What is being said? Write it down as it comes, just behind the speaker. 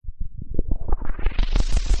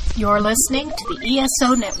You're listening to the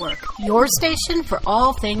ESO Network, your station for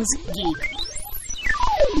all things geek.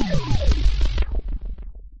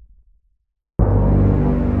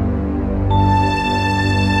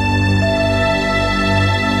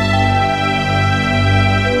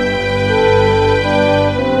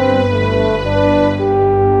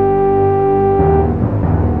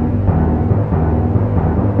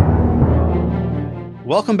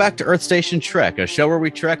 Welcome back to Earth Station Trek, a show where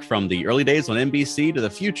we trek from the early days on NBC to the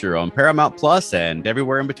future on Paramount Plus and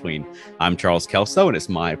everywhere in between. I'm Charles Kelso, and it's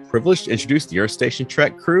my privilege to introduce the Earth Station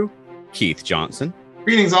Trek crew. Keith Johnson.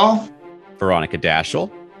 Greetings, all. Veronica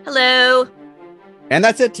Dashel. Hello. And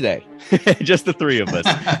that's it today. Just the three of us.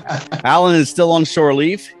 Alan is still on shore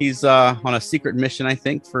leave. He's on a secret mission, I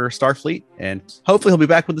think, for Starfleet, and hopefully he'll be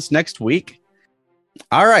back with us next week.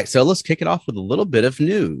 All right, so let's kick it off with a little bit of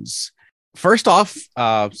news. First off,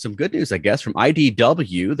 some good news, I guess, from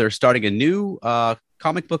IDW. They're starting a new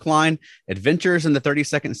comic book line, Adventures in the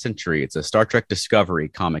 32nd Century. It's a Star Trek Discovery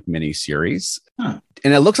comic miniseries. And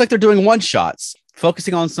it looks like they're doing one-shots,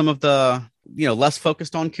 focusing on some of the, less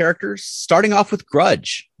focused on characters, starting off with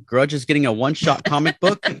Grudge. Grudge is getting a one-shot comic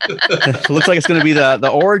book. It looks like it's going to be the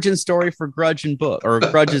origin story for Grudge and Book, or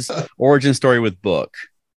Grudge's origin story with Book.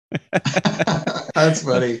 That's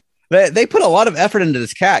funny. They put a lot of effort into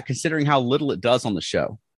this cat, considering how little it does on the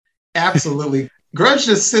show. Absolutely. Grudge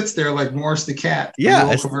just sits there like Morris the cat. Yeah.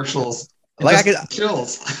 In commercials. Like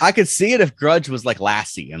chills. I could see it if Grudge was like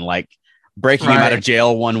Lassie and like breaking him out of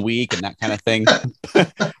jail one week and that kind of thing.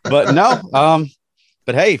 But no.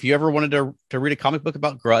 But hey, if you ever wanted to read a comic book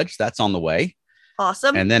about Grudge, that's on the way.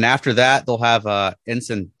 Awesome. And then after that, they'll have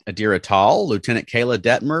Ensign Adira Tal, Lieutenant Kayla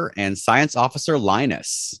Detmer, and Science Officer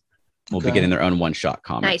Linus. Will be getting their own one-shot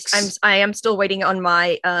comics. Nice. I am still waiting on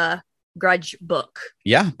my Grudge book.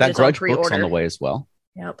 Yeah, that Grudge book's on the way as well.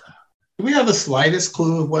 Yep. Do we have the slightest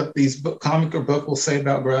clue of what these comic or book will say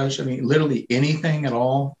about Grudge? I mean, literally anything at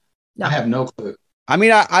all? No. I have no clue. I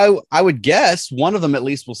mean, I would guess one of them at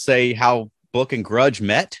least will say how Book and Grudge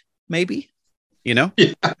met, maybe. Yeah.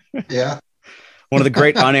 One of the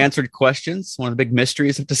great unanswered questions, one of the big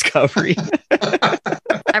mysteries of Discovery.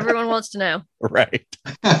 Everyone wants to know. Right.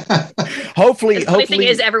 Hopefully. The funny thing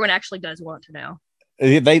is everyone actually does want to know.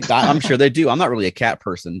 I'm sure they do. I'm not really a cat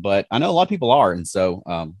person, but I know a lot of people are. And so,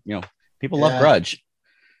 people love Grudge.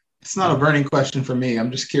 It's not a burning question for me. I'm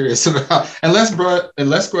just curious about, unless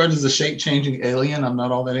Grudge is a shape-changing alien, I'm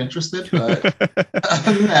not all that interested. But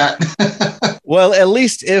other than that. Well, at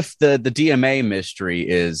least if the DMA mystery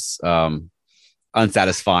is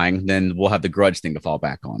unsatisfying, then we'll have the Grudge thing to fall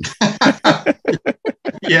back on.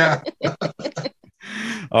 Yeah.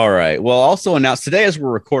 All right. Well, also announced today as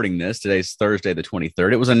we're recording this, today's Thursday, the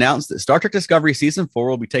 23rd, it was announced that Star Trek Discovery Season 4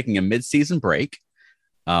 will be taking a mid-season break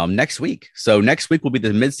next week. So next week will be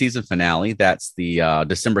the mid-season finale. That's the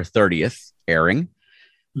December 30th airing.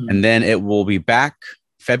 And then it will be back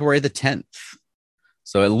February the 10th.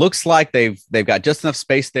 So it looks like they've got just enough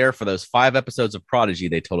space there for those 5 episodes of Prodigy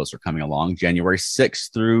they told us are coming along. January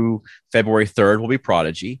 6th through February 3rd will be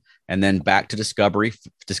Prodigy. And then back to Discovery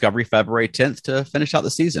February 10th to finish out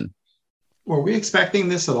the season. Were we expecting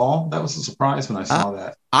this at all? That was a surprise when I saw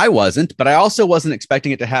that. I wasn't, but I also wasn't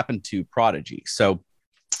expecting it to happen to Prodigy. So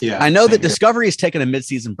yeah, I know that Discovery has taken a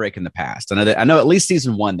mid-season break in the past. I know at least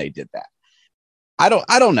season 1 they did that. I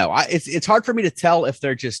don't know. It's hard for me to tell if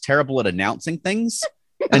they're just terrible at announcing things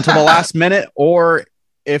until the last minute, or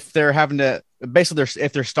if they're having to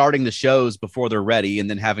if they're starting the shows before they're ready and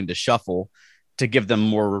then having to shuffle to give them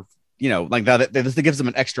more. Like that gives them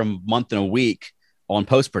an extra month and a week on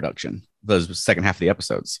post-production, those second half of the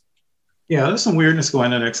episodes. Yeah, there's some weirdness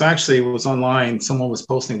going on there. Because actually, it was online. Someone was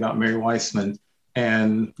posting about Mary Weissman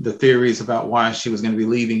and the theories about why she was going to be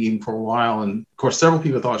leaving even for a while. And of course, several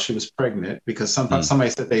people thought she was pregnant because somebody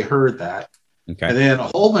said they heard that. Okay. And then a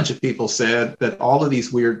whole bunch of people said that all of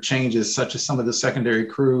these weird changes, such as some of the secondary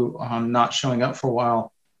crew not showing up for a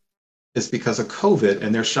while, is because of COVID,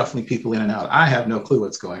 and they're shuffling people in and out. I have no clue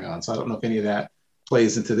what's going on, so I don't know if any of that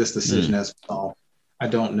plays into this decision as well. I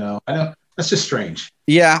don't know. That's just strange.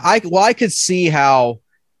 Yeah, I could see how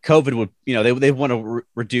COVID would, they want to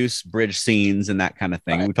reduce bridge scenes and that kind of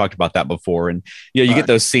thing. Right. We talked about that before, and you get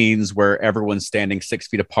those scenes where everyone's standing 6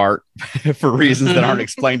 feet apart for reasons that aren't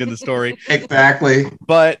explained in the story. Exactly.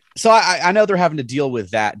 But so I know they're having to deal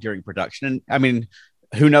with that during production, and I mean,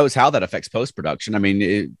 who knows how that affects post-production? I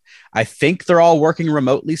mean, I think they're all working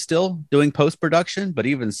remotely still doing post-production, but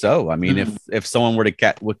even so, I mean, if someone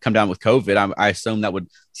would come down with COVID, I assume that would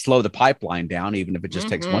slow the pipeline down, even if it just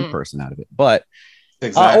takes one person out of it. But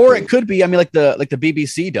Exactly. Or it could be, I mean, like the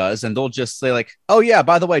BBC does, and they'll just say like, "Oh yeah,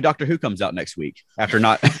 by the way, Doctor Who comes out next week," after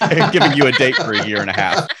not giving you a date for a year and a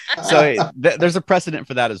half. So there's a precedent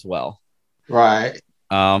for that as well. Right.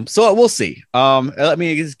 So we'll see. I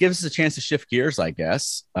mean, it gives us a chance to shift gears, I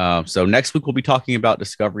guess. So next week we'll be talking about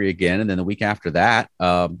Discovery again, and then the week after that,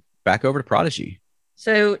 back over to Prodigy.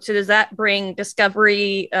 So does that bring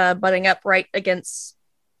Discovery butting up right against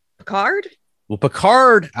Picard? Well,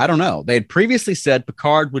 Picard, I don't know. They had previously said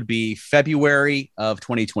Picard would be February of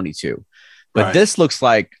 2022, but this looks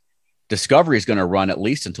like Discovery is going to run at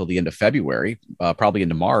least until the end of February, probably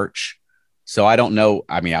into March. So I don't know.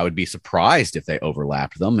 I mean, I would be surprised if they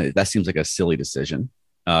overlapped them. That seems like a silly decision.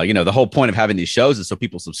 The whole point of having these shows is so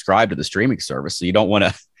people subscribe to the streaming service. So you don't want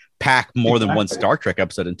to pack more than one Star Trek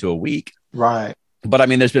episode into a week. Right. But I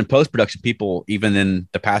mean, there's been post-production people even in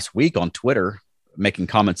the past week on Twitter making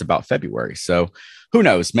comments about February. So who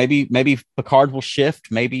knows? Maybe Picard will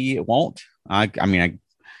shift. Maybe it won't. I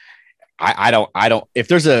don't, if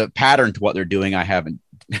there's a pattern to what they're doing, I haven't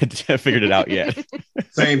figured it out yet.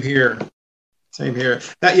 Same here.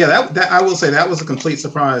 That I will say that was a complete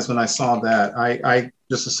surprise when I saw that. I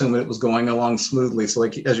just assumed it was going along smoothly. So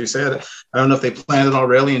like, as you said, I don't know if they planned it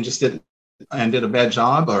already and just did a bad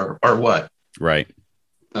job or what. Right.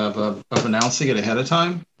 Of announcing it ahead of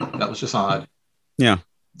time. That was just odd. Yeah.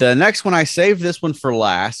 The next one, I saved this one for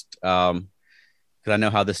last because I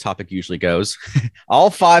know how this topic usually goes.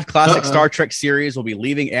 All 5 classic Star Trek series will be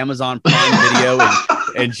leaving Amazon Prime Video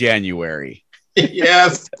in January.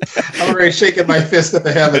 Yes. I'm already shaking my fist at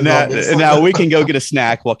the heavens. And now we can go get a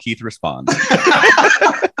snack while Keith responds. As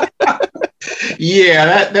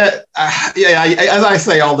I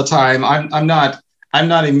say all the time, I'm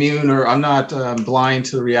not immune or I'm not blind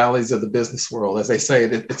to the realities of the business world. As they say,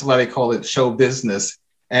 it's why they call it show business.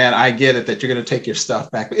 And I get it that you're going to take your stuff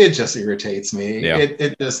back. It just irritates me. Yeah.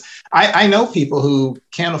 I know people who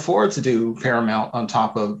can't afford to do Paramount on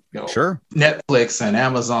top of Netflix and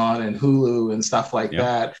Amazon and Hulu and stuff like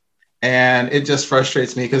that. And it just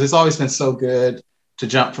frustrates me because it's always been so good to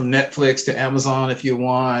jump from Netflix to Amazon if you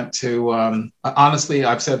want to. Honestly,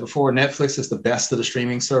 I've said before, Netflix is the best of the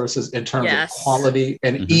streaming services in terms of quality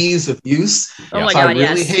and ease of use. Oh my God, I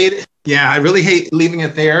really hate it. Yeah, I really hate leaving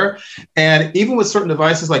it there. And even with certain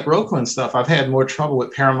devices like Roku and stuff, I've had more trouble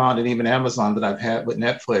with Paramount and even Amazon than I've had with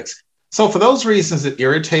Netflix. So for those reasons, it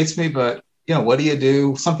irritates me. But, what do you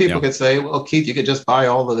do? Some people could say, well, Keith, you could just buy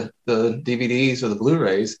all the DVDs or the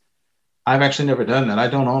Blu-rays. I've actually never done that. I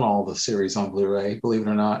don't own all the series on Blu-ray, believe it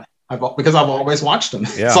or not. Because I've always watched them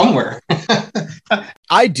somewhere.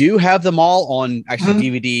 I do have them all on actually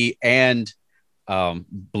DVD and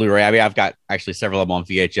Blu-ray. I mean, I've got actually several of them on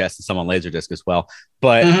VHS and some on Laserdisc as well.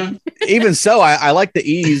 But even so, I like the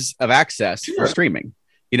ease of access for streaming.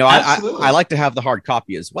 I like to have the hard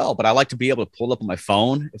copy as well, but I like to be able to pull it up on my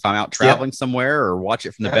phone if I'm out traveling somewhere or watch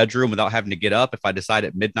it from the bedroom without having to get up. If I decide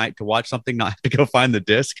at midnight to watch something, not have to go find the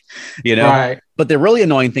disc, Right. But the really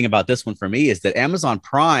annoying thing about this one for me is that Amazon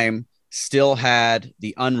Prime still had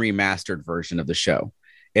the unremastered version of the show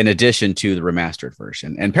in addition to the remastered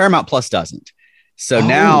version, and Paramount Plus doesn't. So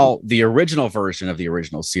now the original version of the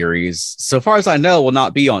original series, so far as I know, will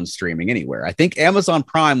not be on streaming anywhere. I think Amazon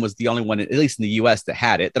Prime was the only one, at least in the US, that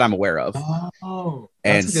had it that I'm aware of.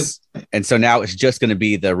 And so now it's just going to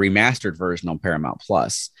be the remastered version on Paramount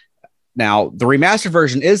Plus. Now, the remastered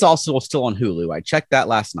version is also still on Hulu. I checked that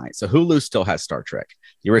last night. So Hulu still has Star Trek,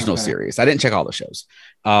 the original series. I didn't check all the shows.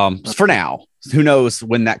 For now, who knows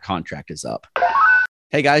when that contract is up.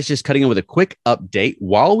 Hey guys, just cutting in with a quick update.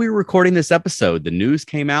 While we were recording this episode, the news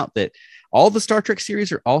came out that all the Star Trek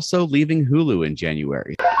series are also leaving Hulu in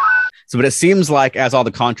January. But it seems like as all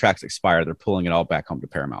the contracts expire, they're pulling it all back home to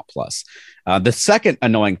Paramount Plus. The second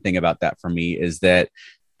annoying thing about that for me is that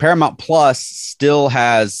Paramount Plus still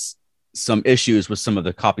has some issues with some of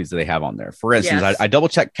the copies that they have on there. For instance, I double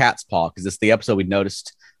checked Cat's Paw because it's the episode we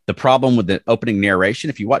noticed the problem with the opening narration.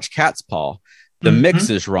 If you watch Cat's Paw, the mix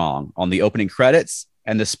is wrong on the opening credits.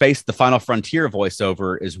 And the Final Frontier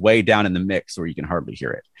voiceover is way down in the mix where you can hardly hear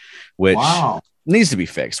it, which needs to be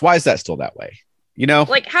fixed. Why is that still that way?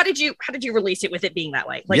 Like, how did you release it with it being that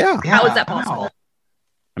way? Like, how is that possible?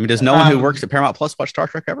 I mean, does no one who works at Paramount Plus watch Star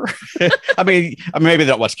Trek ever? I mean, maybe they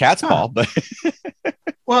don't watch Cat's Paw, but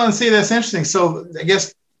well, and see, that's interesting. So I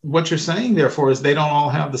guess what you're saying, therefore, is they don't all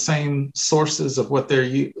have the same sources of what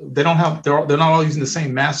they're not all using the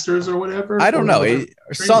same masters or whatever. I don't know.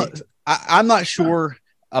 I'm not sure.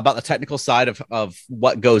 about the technical side of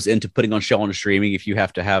what goes into putting on show on streaming. If you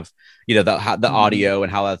have to have, the audio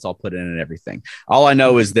and how that's all put in and everything. All I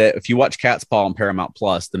know is that if you watch Cat's Paw on Paramount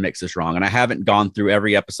Plus, the mix is wrong. And I haven't gone through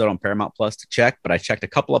every episode on Paramount Plus to check, but I checked a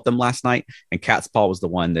couple of them last night, and Cat's Paw was the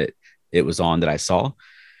one that it was on that I saw.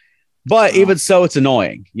 But even so, it's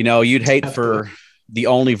annoying. You'd hate for the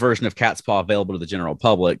only version of Cat's Paw available to the general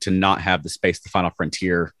public to not have the Space the Final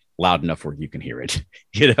Frontier loud enough where you can hear it,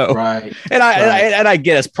 Right. And I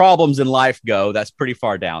get as problems in life go, that's pretty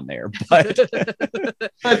far down there, but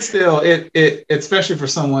but still, it especially for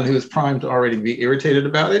someone who's primed to already be irritated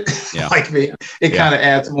about it, like me, it kind of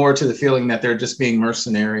adds more to the feeling that they're just being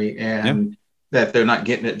mercenary and that they're not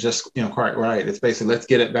getting it just quite right. It's basically, let's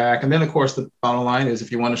get it back. And then of course the bottom line is,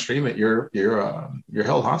 if you want to stream it, you're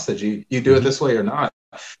held hostage. You do it this way or not.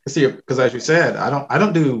 Because as you said, I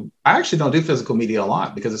actually don't do physical media a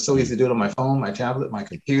lot, because it's so easy to do it on my phone, my tablet, my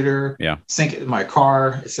computer, sync it in my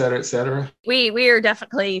car, et cetera, et cetera. We are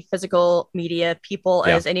definitely physical media people,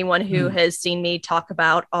 as anyone who has seen me talk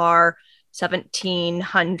about our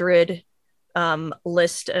 1,700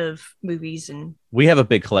 list of movies, and we have a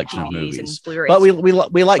big collection of movies and Blu-rays. But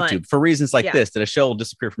we like to, for reasons like this, that a show will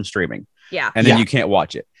disappear from streaming, and then you can't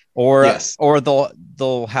watch it. Or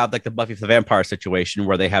they'll have like the Buffy the Vampire situation,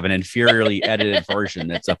 where they have an inferiorly edited version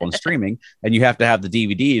that's up on streaming, and you have to have the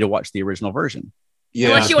DVD to watch the original version. Yeah,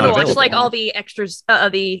 unless you want to watch like all the extras,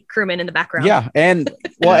 the crewmen in the background. Yeah, and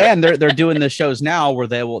and they're doing the shows now where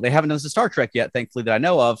they haven't done this to Star Trek yet, thankfully, that I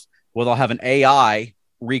know of, where they'll have an AI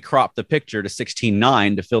recrop the picture to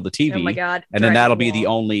 16:9 to fill the TV. Oh my God! And then that'll be the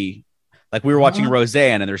only. Like, we were watching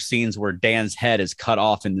Roseanne, and there's scenes where Dan's head is cut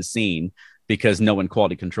off in the scene, because no one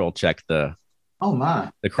quality control checked the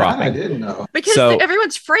cropping. I didn't know, because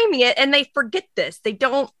everyone's framing it and they forget this. They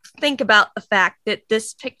don't think about the fact that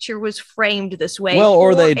this picture was framed this way. Well,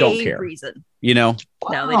 or they don't care. Reason. No,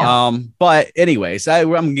 they don't. But anyways, I'm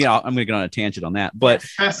going to get on a tangent on that. But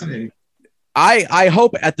that's fascinating. I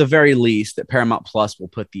hope at the very least that Paramount Plus will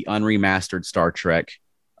put the unremastered Star Trek.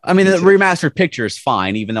 I mean, the remastered picture is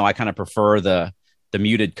fine, even though I kind of prefer the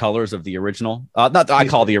muted colors of the original. Not that I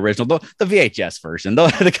call the original, the VHS version,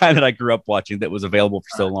 the kind that I grew up watching that was available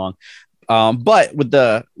for so long. But with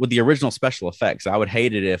the original special effects, I would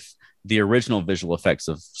hate it if the original visual effects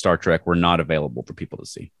of Star Trek were not available for people to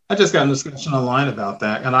see. I just got a discussion online about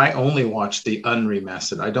that, and I only watch the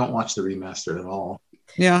unremastered. I don't watch the remastered at all.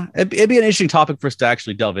 Yeah, it'd be an interesting topic for us to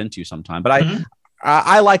actually delve into sometime. But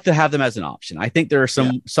I like to have them as an option. I think there are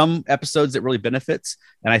some episodes that really benefits,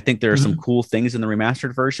 and I think there are some cool things in the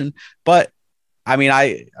remastered version. But I mean,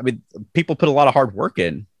 people put a lot of hard work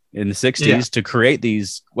in the 60s to create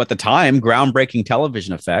these, at the time, groundbreaking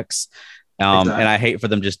television effects. Exactly. And I hate for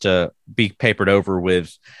them just to be papered over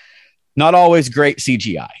with not always great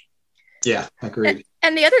CGI. Yeah, agreed.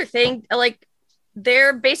 And the other thing, like,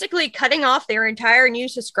 they're basically cutting off their entire new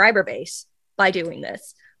subscriber base by doing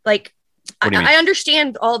this. Like, I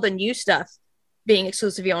understand all the new stuff being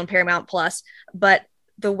exclusively on Paramount Plus, but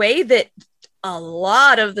the way that a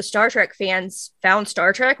lot of the Star Trek fans found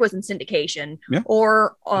Star Trek was in syndication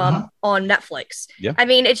or on Netflix. Yeah. I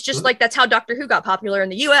mean, it's just like, that's how Doctor Who got popular in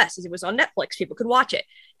the US, is it was on Netflix. People could watch it.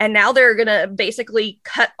 And now they're going to basically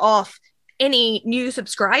cut off any new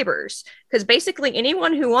subscribers, because basically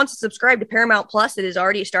anyone who wants to subscribe to Paramount Plus that is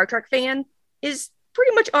already a Star Trek fan is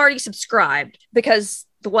pretty much already subscribed, because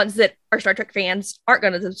the ones that are Star Trek fans aren't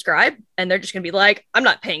going to subscribe, and they're just going to be like, I'm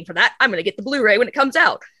not paying for that. I'm going to get the Blu-ray when it comes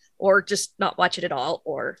out, or just not watch it at all,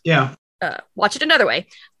 or watch it another way.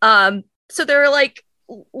 So they're like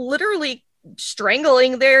literally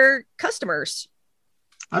strangling their customers.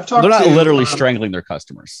 They're not literally strangling their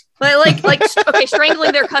customers. But okay,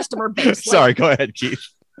 strangling their customer base. Sorry, go ahead, Keith.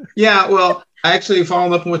 Yeah, well, actually,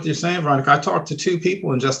 following up on what you're saying, Veronica, I talked to 2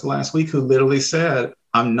 people in just the last week who literally said,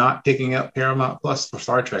 I'm not picking up Paramount Plus for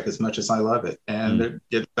Star Trek as much as I love it. And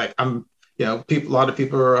it's like, a lot of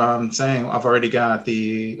people are saying, I've already got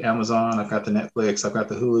the Amazon, I've got the Netflix, I've got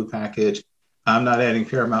the Hulu package. I'm not adding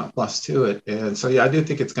Paramount Plus to it. And so, I do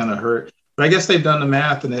think it's going to hurt. But I guess they've done the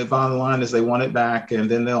math, and the bottom line is they want it back. And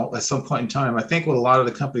then they'll, at some point in time, I think what a lot of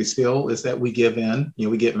the companies feel is that we give in,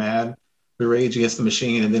 we get mad, we rage against the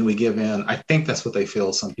machine, and then we give in. I think that's what they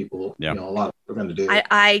feel some people, a lot of people are going to do.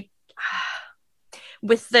 I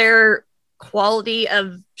with their quality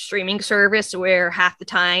of streaming service, where half the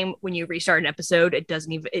time when you restart an episode, it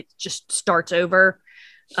just starts over.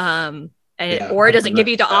 Or it doesn't give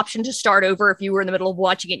you the option to start over. If you were in the middle of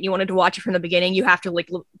watching it and you wanted to watch it from the beginning, you have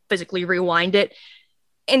to physically rewind it.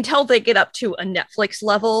 Until they get up to a Netflix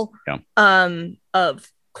level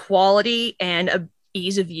of quality and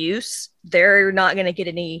ease of use, they're not going to get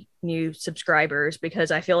any new subscribers,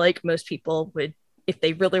 because I feel like most people would, if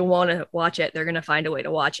they really want to watch it, they're going to find a way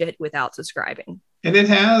to watch it without subscribing. And it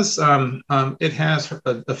has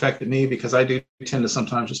affected me, because I do tend to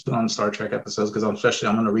sometimes just put on Star Trek episodes, because I'm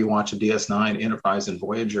going to rewatch a DS9, Enterprise, and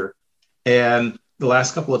Voyager. And the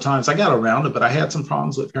last couple of times I got around it, but I had some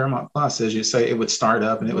problems with Paramount Plus. As you say, it would start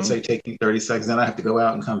up and it would say taking 30 seconds. Then I have to go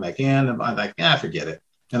out and come back in. And I'm like, forget it.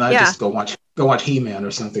 And I just go watch He-Man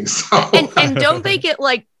or something. So and don't they get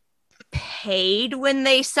like paid when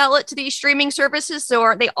they sell it to these streaming services? So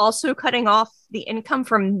are they also cutting off the income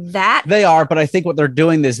from that? They are, but I think what they're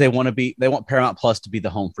doing is they want Paramount Plus to be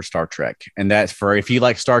the home for Star Trek. And that's for, if you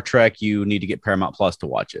like Star Trek, you need to get Paramount Plus to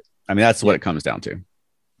watch it. I mean, that's what it comes down to.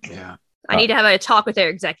 Yeah. I need to have a talk with their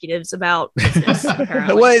executives about business.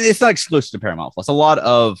 Well, it's not exclusive to Paramount Plus. A lot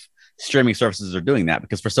of streaming services are doing that,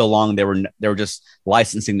 because for so long they were just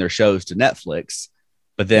licensing their shows to Netflix.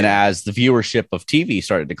 But then as the viewership of TV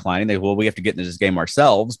started declining, we have to get into this game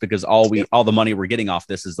ourselves, because all the money we're getting off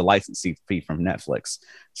this is the licensing fee from Netflix.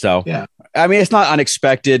 So, I mean, it's not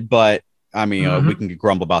unexpected, but I mean, we can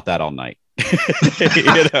grumble about that all night.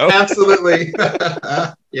 Absolutely.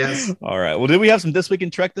 Yes. All right. Well, did we have some This Week in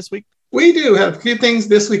Trek this week? We do have a few things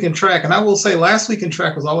this week in Trek, and I will say last week in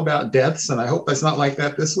Trek was all about deaths, and I hope that's not like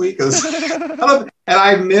that this week. And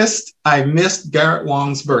I missed Garrett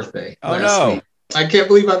Wang's birthday last week. I can't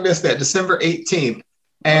believe I missed that, December 18th.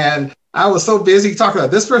 And I was so busy talking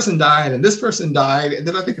about this person died and this person died. And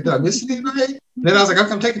then I think, did I miss anybody? And then I was like,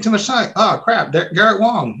 okay, I'm taking too much time. Oh, crap. Garrett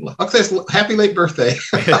Wang. Okay, happy late birthday.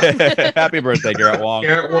 Happy birthday, Garrett Wang.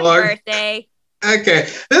 Garrett Wang. Happy birthday. Okay.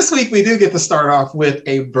 This week, we do get to start off with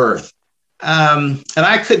a birth. And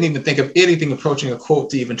I couldn't even think of anything approaching a quote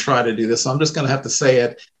to even try to do this. So I'm just going to have to say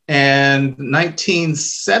it. And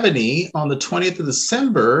 1970, on the 20th of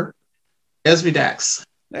December, Ezri Dax,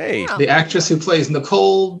 the actress who plays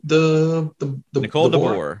Nicole DeBoer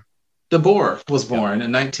was born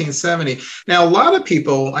in 1970. Now, a lot of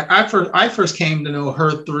people, I first came to know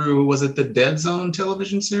her through, was it the Dead Zone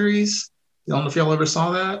television series? I don't know if y'all ever saw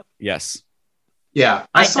that. Yes. Yeah,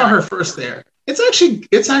 I saw her first there.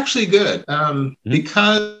 It's actually good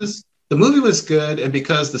because the movie was good, and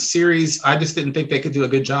because the series, I just didn't think they could do a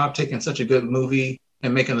good job taking such a good movie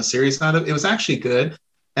and making a series out of it. It was actually good.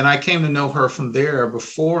 And I came to know her from there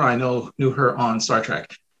before I knew her on Star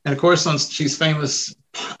Trek. And of course, she's famous,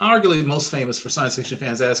 arguably most famous for science fiction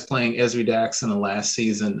fans, as playing Ezri Dax in the last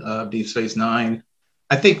season of Deep Space Nine.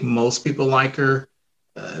 I think most people like her.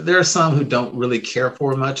 There are some who don't really care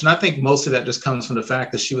for her much. And I think most of that just comes from the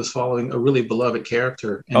fact that she was following a really beloved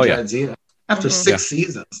character in Jadzia after 6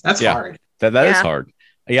 seasons. That's hard. That is hard.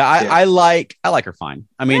 Yeah, I like her fine.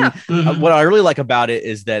 I mean, what I really like about it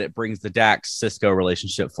is that it brings the Dax-Sisko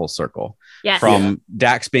relationship full circle. Yes. From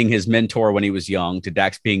Dax being his mentor when he was young to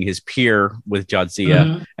Dax being his peer with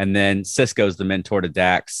Jadzia, and then Sisko's the mentor to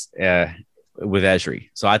Dax with Ezri.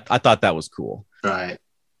 So I thought that was cool. Right.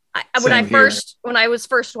 When I was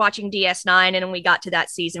first watching DS9 and we got to that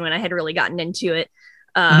season when I had really gotten into it,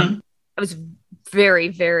 I was very,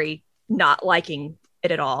 very not liking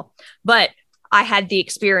it at all. But I had the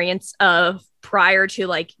experience of, prior to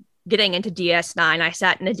like getting into DS9, I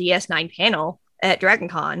sat in a DS9 panel at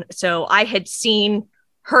DragonCon. So I had seen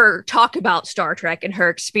her talk about Star Trek and her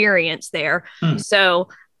experience there. So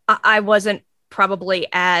I wasn't probably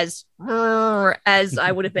as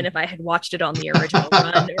I would have been if I had watched it on the original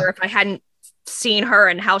run, or if I hadn't seen her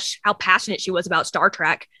and how passionate she was about Star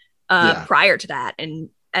Trek prior to that. And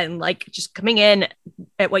like just coming in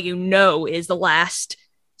at what is the last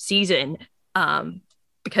season,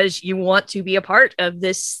 because you want to be a part of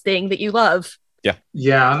this thing that you love.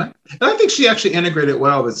 Yeah. And I think she actually integrated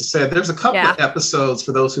well. As I said, there's a couple of episodes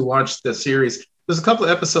for those who watched the series. There's a couple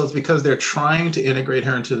of episodes because they're trying to integrate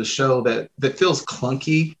her into the show that feels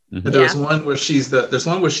clunky. There's one where she's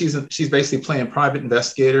basically playing private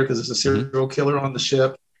investigator because there's a serial killer on the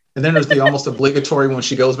ship. And then there's the almost obligatory when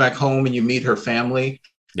she goes back home and you meet her family.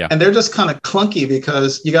 Yeah. And they're just kind of clunky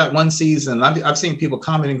because you got one season. I've seen people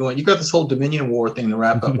commenting going, you got this whole Dominion War thing to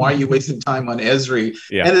wrap up. Why are you wasting time on Ezri?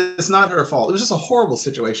 Yeah. And it's not her fault. It was just a horrible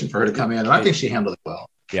situation for her to come in. And I think she handled it well.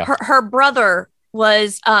 Yeah. Her brother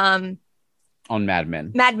was on Mad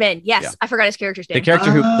Men. Mad Men, yes. Yeah. I forgot his character's name. The character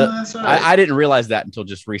who right. I didn't realize that until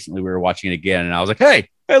just recently. We were watching it again, and I was like, hey,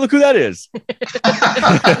 look who that is. Because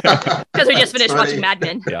we just finished watching Mad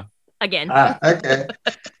Men. Yeah. Again. Okay.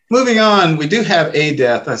 Moving on, we do have a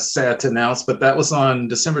death, that's sad to announce, but that was on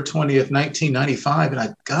December 20th, 1995. And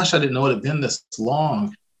I didn't know it had been this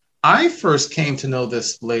long. I first came to know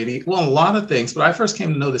this lady, well, a lot of things, but I first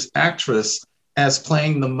came to know this actress as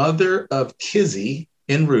playing the mother of Kizzy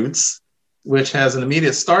in Roots, which has an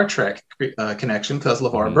immediate Star Trek connection because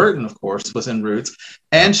LeVar Burton, of course, was in Roots.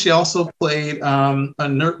 And she also played a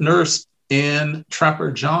nurse in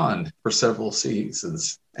Trapper John for several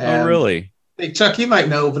seasons. And, really? Hey, Chuck, you might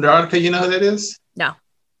know Veronica. You know who that is? No.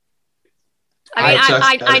 I mean,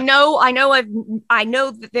 I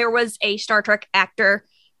know that there was a Star Trek actor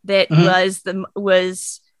that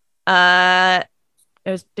was Kunta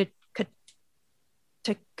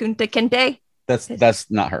Kinte. That's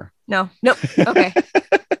not her. No. Nope. Okay.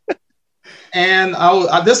 And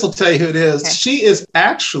this will tell you who it is. Okay. She is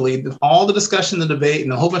actually all the discussion, the debate,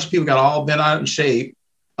 and a whole bunch of people got all bent out in shape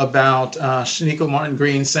about Shaniqua Martin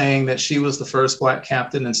Green saying that she was the first Black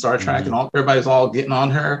captain in Star Trek, and everybody's all getting on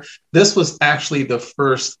her. This was actually the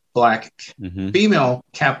first Black female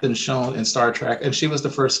captain shown in Star Trek, and she was the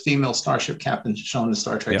first female starship captain shown in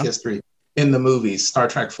Star Trek history in the movies, Star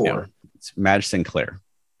Trek 4. Yeah. It's Madge Sinclair.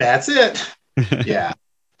 That's it. Yeah.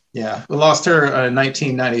 Yeah. We lost her in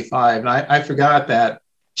 1995, and I forgot that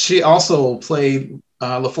she also played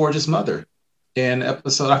LaForge's mother in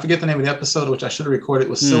episode, I forget the name of the episode, which I should have recorded. It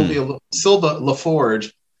was Silva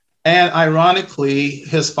LaForge. And ironically,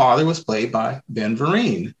 his father was played by Ben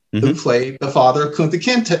Vereen, who played the father of Kunta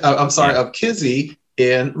Kinte, of Kizzy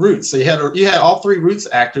in Roots. So you had all three Roots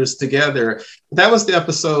actors together. That was the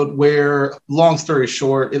episode where, long story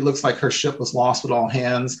short, it looks like her ship was lost with all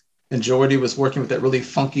hands. And Geordi was working with that really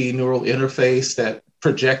funky neural interface that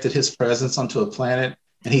projected his presence onto a planet.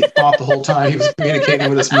 And he thought the whole time he was communicating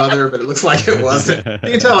with his mother, but it looks like it wasn't.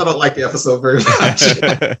 You can tell I don't like the episode very much.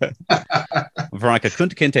 Veronica,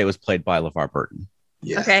 Kunta Kinte was played by LeVar Burton.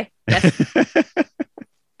 Yes. Okay. Yes. But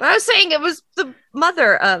I was saying it was the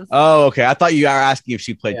mother of. Oh, okay. I thought you were asking if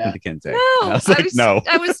she played Kunta Kinte. No,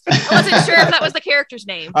 I wasn't sure if that was the character's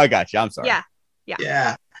name. I got you. I'm sorry.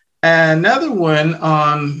 Yeah. Another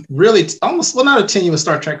one, really almost, well, not a tenuous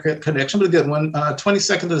Star Trek connection, but a good one.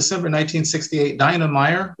 22nd of December, 1968, Dinah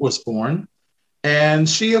Meyer was born. And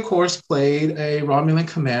she, of course, played a Romulan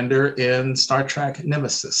commander in Star Trek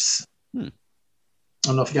Nemesis. I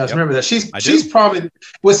don't know if you guys remember that. She's probably,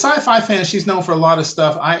 with sci-fi fans, she's known for a lot of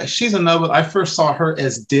stuff. She's another, I first saw her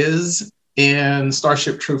as Diz in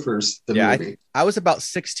Starship Troopers, the movie. I was about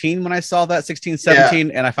 16 when I saw that, 16,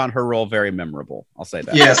 17, and I found her role very memorable. I'll say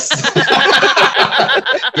that. Yes.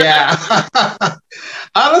 Yeah.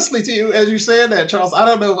 Honestly, to you, as you're saying that, Charles, I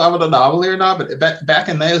don't know if I'm an anomaly or not, but back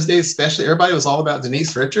in those days, especially, everybody was all about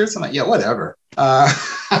Denise Richards. I'm like, yeah, whatever. I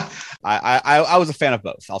was a fan of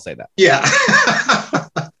both. I'll say that. Yeah.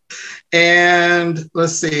 And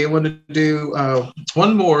let's see, I want to do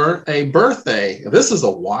one more, a birthday. This is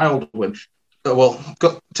a wild one. Well,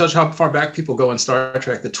 tell you how far back people go in Star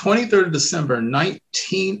Trek. The 23rd of December,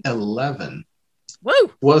 1911.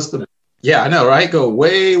 Woo! Was the, I know, right? Go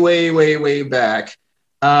way, way, way, way back.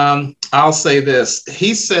 I'll say this.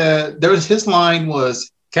 He said, his line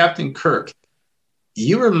was, Captain Kirk,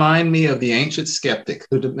 you remind me of the ancient skeptic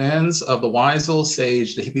who demands of the wise old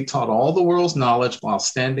sage that he be taught all the world's knowledge while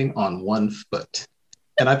standing on one foot.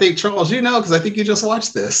 And I think, Charles, you know, because I think you just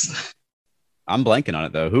watched this. I'm blanking on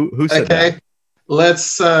it, though. Who said that?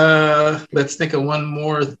 Let's think of one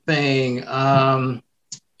more thing. Is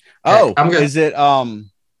it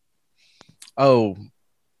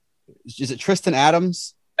Tristan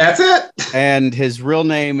Adams? That's it. And his real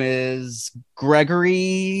name is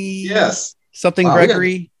Gregory. Yes. Something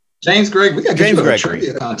Gregory. James Gregory. We got to get you on a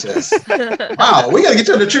trivia contest. Wow, we got to get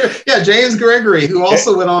you on the trivia. Yeah, James Gregory, who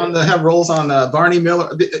also went on to have roles on Barney Miller.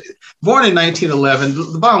 Born in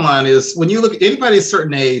 1911. The bottom line is, when you look at anybody at a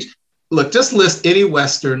certain age, look, just list any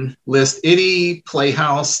Western, list any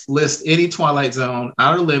Playhouse, list any Twilight Zone,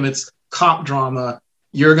 Outer Limits, cop drama.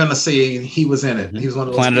 You're going to see he was in it. He was one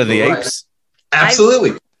of those Planet of the Apes.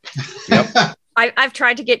 Absolutely. Yep. I've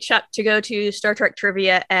tried to get Chuck to go to Star Trek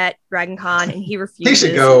trivia at Dragon Con, and he refuses. He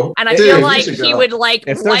should go. And I feel like he would like.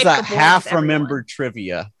 If there's a half-remembered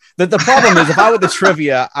trivia, the problem is, if I went to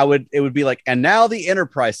trivia, it would be like, and now the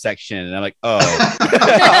Enterprise section, and I'm like, oh,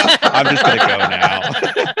 I'm just gonna go now.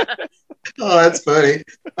 Oh, that's funny.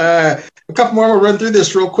 A couple more. We'll run through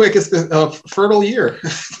this real quick. It's the fertile year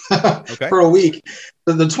for a week.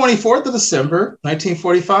 The 24th of December,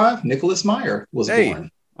 1945, Nicholas Meyer was born.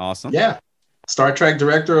 Awesome. Yeah. Star Trek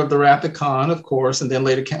director of the Wrath of Khan, of course, and then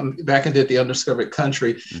later came back and did The Undiscovered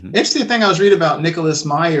Country. Interesting thing I was reading about Nicholas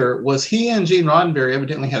Meyer was he and Gene Roddenberry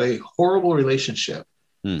evidently had a horrible relationship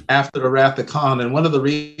after the Wrath of Khan. And one of the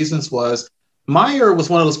reasons was Meyer was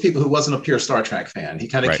one of those people who wasn't a pure Star Trek fan. He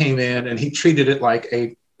kind of came in and he treated it like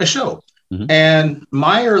a show. And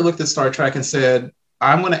Meyer looked at Star Trek and said,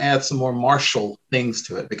 I'm going to add some more martial things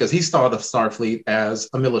to it because he's thought of Starfleet as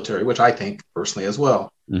a military, which I think personally as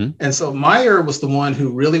well. Mm-hmm. And so Meyer was the one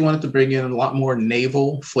who really wanted to bring in a lot more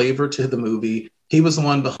naval flavor to the movie. He was the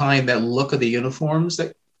one behind that look of the uniforms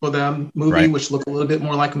for the movie, right, which looked a little bit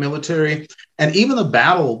more like a military. And even the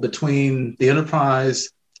battle between the Enterprise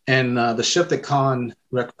and the ship that Khan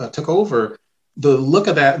took over, the look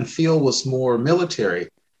of that and feel was more military.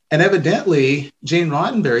 And evidently, Gene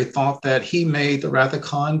Roddenberry thought that he made the Wrath of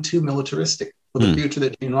Khan too militaristic for the future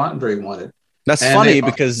that Gene Roddenberry wanted. That's funny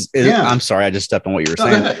because I'm sorry, I just stepped on what you were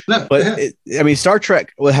saying. But Star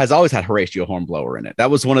Trek has always had Horatio Hornblower in it.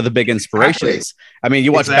 That was one of the big inspirations. Exactly. I mean,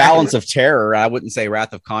 you watch Balance of Terror. I wouldn't say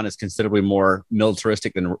Wrath of Khan is considerably more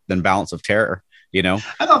militaristic than Balance of Terror. You know,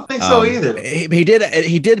 I don't think so either. He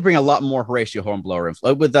did bring a lot more Horatio Hornblower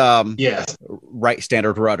with right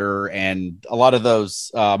standard rudder and a lot of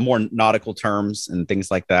those more nautical terms and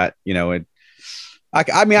things like that. You know, I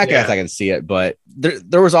guess I can see it, but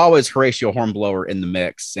there was always Horatio Hornblower in the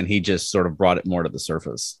mix, and he just sort of brought it more to the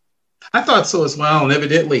surface. I thought so as well, and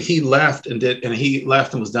evidently he left and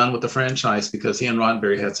was done with the franchise because he and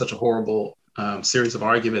Roddenberry had such a horrible series of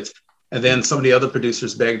arguments. And then some of the other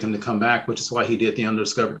producers begged him to come back, which is why he did The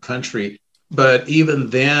Undiscovered Country. But even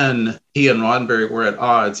then, he and Roddenberry were at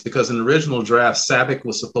odds because in the original draft, Savick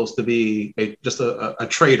was supposed to be just a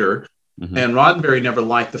traitor. Mm-hmm. And Roddenberry never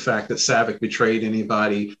liked the fact that Savick betrayed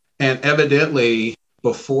anybody. And evidently,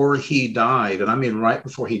 before he died, and I mean right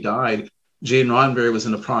before he died, Gene Roddenberry was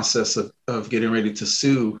in the process of getting ready to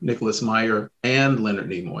sue Nicholas Meyer and Leonard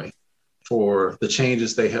Nimoy for the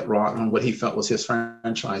changes they had wrought on what he felt was his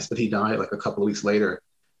franchise, but he died like a couple of weeks later.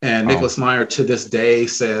 And Nicholas Meyer to this day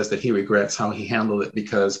says that he regrets how he handled it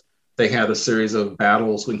because they had a series of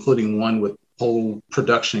battles, including one with whole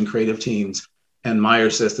production and creative teams. And Meyer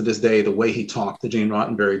says to this day, the way he talked to Gene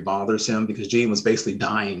Roddenberry bothers him because Gene was basically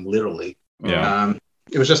dying, literally. Yeah.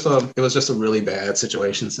 It was just a really bad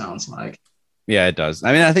situation, sounds like. Yeah, it does.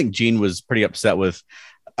 I mean, I think Gene was pretty upset with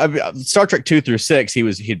Star Trek 2 through 6.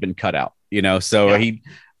 He'd been cut out, you know, so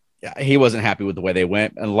he wasn't happy with the way they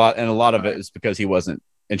went, and a lot of it is because he wasn't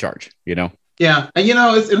in charge, you know. Yeah, and you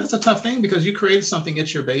know, it's a tough thing because you created something,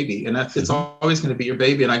 it's your baby, and it's always going to be your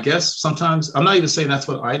baby. And I guess sometimes I'm not even saying that's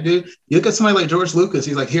what I do. You look at somebody like George Lucas;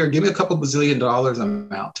 he's like, "Here, give me a couple bazillion dollars,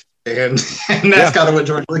 I'm out." And that's kind of what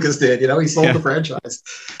George Lucas did. You know, he sold the franchise.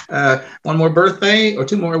 One more birthday or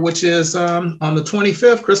two more, which is on the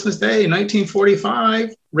 25th, Christmas Day,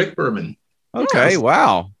 1945, Rick Berman. Okay,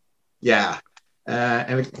 wow. Yeah.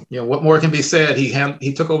 And you know, what more can be said?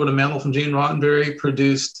 He took over the mantle from Gene Roddenberry,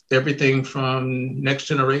 produced everything from Next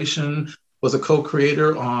Generation, was a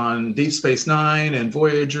co-creator on Deep Space Nine and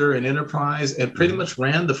Voyager and Enterprise, and pretty much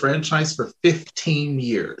ran the franchise for 15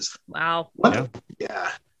 years. Wow.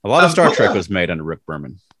 Yeah. A lot of Star Trek was made under Rick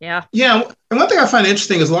Berman. Yeah. Yeah. And one thing I find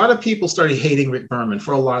interesting is a lot of people started hating Rick Berman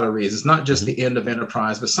for a lot of reasons, not just the end of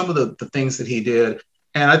Enterprise, but some of the things that he did.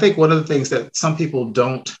 And I think one of the things that some people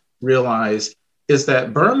don't realize is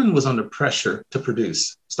that Berman was under pressure to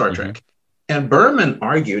produce Star Trek. And Berman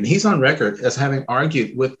argued, and he's on record as having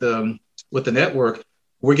argued with the network,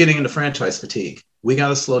 we're getting into franchise fatigue. We got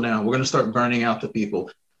to slow down. We're going to start burning out the people.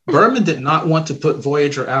 Berman did not want to put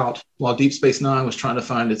Voyager out while Deep Space Nine was trying to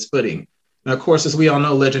find its footing. And of course, as we all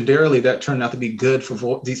know, legendarily, that turned out to be good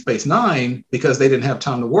for Deep Space Nine because they didn't have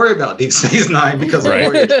time to worry about Deep Space Nine because of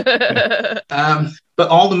Voyager. But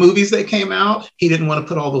all the movies that came out, he didn't want to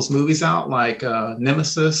put all those movies out like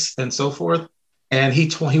Nemesis and so forth. And he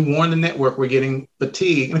warned the network we're getting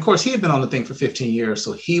fatigued. And of course, he had been on the thing for 15 years,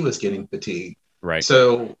 so he was getting fatigued. Right.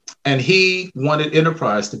 So, and he wanted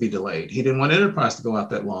Enterprise to be delayed. He didn't want Enterprise to go out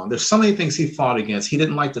that long. There's so many things he fought against. He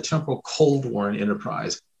didn't like the temporal Cold War in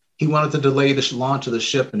Enterprise. He wanted to delay the launch of the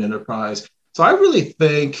ship in Enterprise. So I really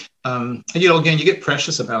think, and you know, again, you get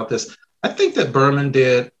precious about this. I think that Berman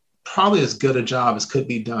did probably as good a job as could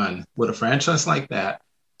be done with a franchise like that,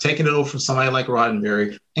 taking it over from somebody like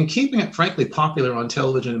Roddenberry and keeping it, frankly, popular on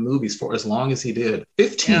television and movies for as long as he did.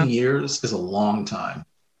 15 years is a long time.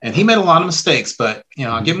 And he made a lot of mistakes, but you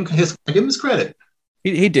know, I give him his credit.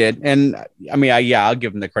 He did, and I mean, I'll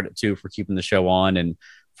give him the credit too for keeping the show on and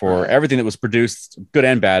for everything that was produced, good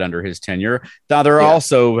and bad, under his tenure. Now, there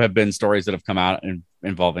also have been stories that have come out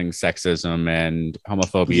involving sexism and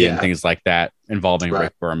homophobia and things like that involving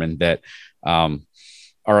Rick Berman that are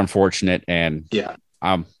unfortunate. And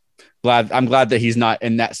I'm glad that he's not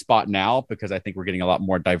in that spot now, because I think we're getting a lot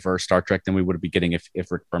more diverse Star Trek than we would be getting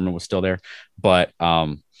if Rick Berman was still there. But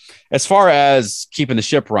as far as keeping the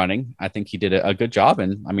ship running, I think he did a good job.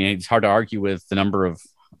 And I mean, it's hard to argue with the number of,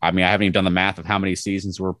 I mean, I haven't even done the math of how many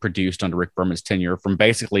seasons were produced under Rick Berman's tenure, from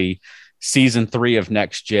basically season 3 of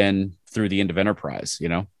Next Gen through the end of Enterprise, you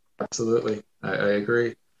know? Absolutely. I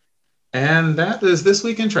agree. And that is This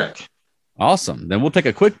Week in Trek. Awesome. Then we'll take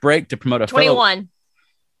a quick break to promote a 21.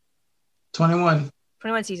 21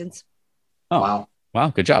 seasons. Oh, wow.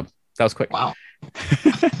 Good job. That was quick. Wow.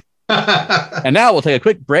 And now we'll take a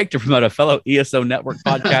quick break to promote a fellow ESO Network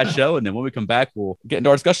podcast show. And then when we come back, we'll get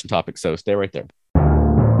into our discussion topic. So stay right there.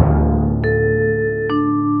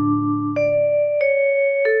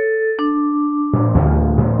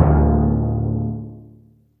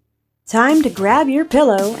 Time to grab your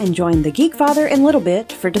pillow and join the Geek Father and Little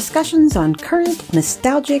Bit for discussions on current,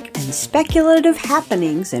 nostalgic, and speculative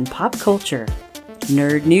happenings in pop culture.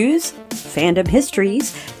 Nerd news, fandom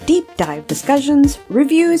histories, deep dive discussions,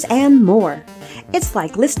 reviews, and more. It's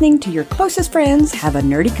like listening to your closest friends have a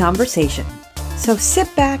nerdy conversation. So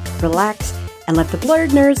sit back, relax, and let the Blurred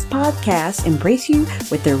Nerds podcast embrace you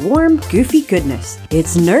with their warm, goofy goodness.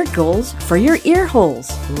 It's Nerd Goals for your ear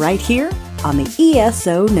holes, right here on the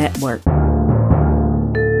ESO Network.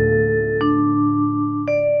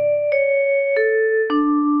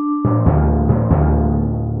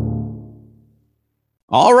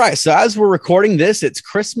 All right. So as we're recording this, it's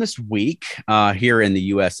Christmas week here in the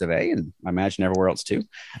US of A, and I imagine everywhere else too.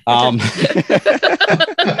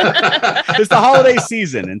 It's the holiday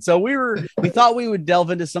season. And so we thought we would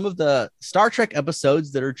delve into some of the Star Trek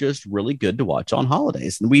episodes that are just really good to watch on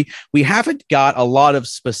holidays. And we haven't got a lot of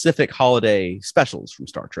specific holiday specials from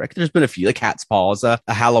Star Trek. There's been a few, like Cat's Paws, a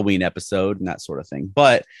Halloween episode and that sort of thing.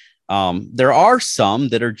 But there are some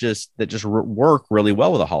that just work really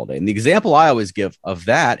well with a holiday. And the example I always give of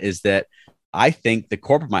that is that I think the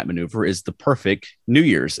Corbomite maneuver is the perfect New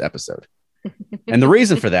Year's episode. And the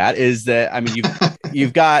reason for that is that, I mean,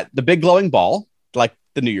 you've got the big glowing ball, like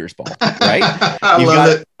the New Year's ball, right? You've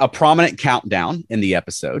got a prominent countdown in the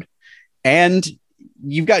episode, and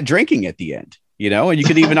you've got drinking at the end, you know, and you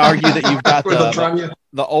could even argue that you've got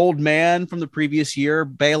the old man from the previous year,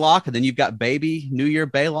 Baylock, and then you've got baby New Year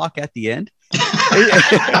Baylock at the end.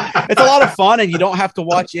 It's a lot of fun, and you don't have to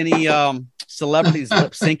watch any celebrities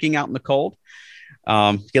lip syncing out in the cold. Get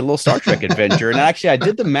a little Star Trek adventure. And actually, I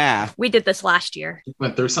did the math. We did this last year. You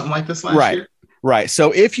went through something like this last year? Right.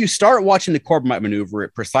 So if you start watching the Corbomite maneuver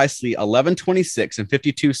at precisely 11:26 and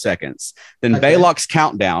 52 seconds, then Baylock's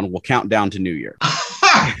countdown will count down to New Year.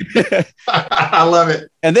 I love it.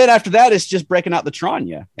 And then after that, it's just breaking out the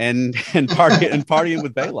Tranya and partying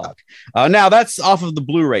with Baylock. Now that's off of the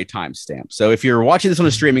Blu-ray timestamp. So if you're watching this on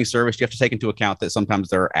a streaming service, you have to take into account that sometimes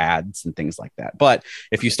there are ads and things like that. But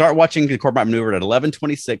if you start watching the Corbomite maneuver at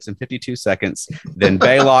 11:26 and 52 seconds, then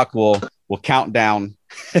Baylock will count down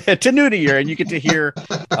to New Year, and you get to hear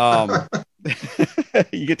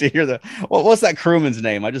what's that crewman's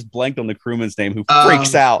name? I just blanked on the crewman's name who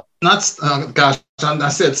freaks out. I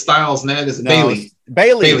said Styles, Ned. Is Bailey.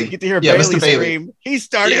 Bailey. You get to hear Bailey scream. He's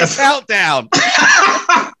starting a countdown.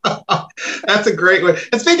 That's a great way.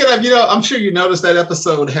 And speaking of, I'm sure you noticed that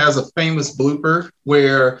episode has a famous blooper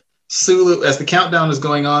where Sulu, as the countdown is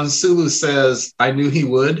going on, Sulu says, "I knew he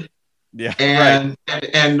would." Yeah.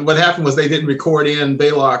 And what happened was they didn't record in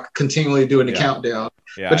Baylock continually doing the countdown.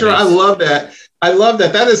 Yeah, but I love that.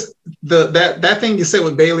 That is that thing you said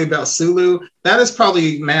with Bailey about Sulu. That is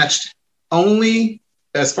probably matched only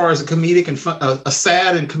as far as a comedic and a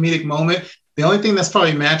sad and comedic moment. The only thing that's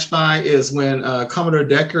probably matched by is when Commodore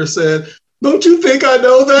Decker said, "Don't you think I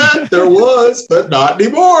know that? There was, but not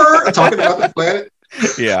anymore." Talking about the planet.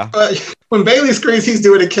 Yeah. But when Bailey screams, he's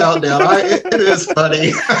doing a countdown. It is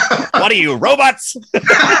funny. What are you, robots?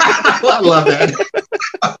 I love that.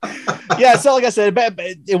 Yeah, so like I said,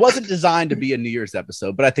 it wasn't designed to be a New Year's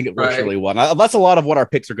episode, but I think it works really well. That's a lot of what our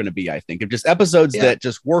picks are going to be, I think, of just episodes that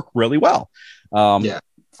just work really well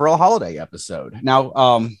for a holiday episode.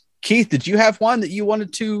 Now, Keith, did you have one that you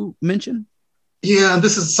wanted to mention? Yeah,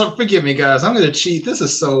 forgive me, guys. I'm going to cheat. This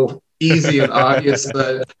is so easy and obvious,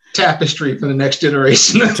 but Tapestry for the Next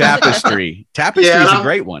Generation. Tapestry is a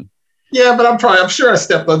great one. Yeah, but I'm sure I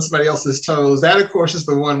stepped on somebody else's toes. That, of course, is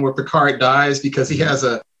the one where Picard dies because he has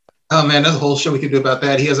there's a whole show we could do about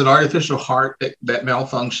that. He has an artificial heart that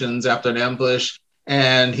malfunctions after an ambush,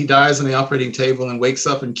 and he dies on the operating table and wakes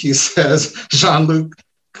up, and Q says, "Jean-Luc,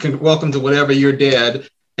 welcome to whatever, you're dead."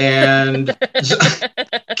 And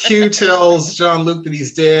Q tells Jean-Luc that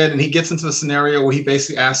he's dead, and he gets into a scenario where he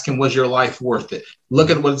basically asks him, "Was your life worth it? Look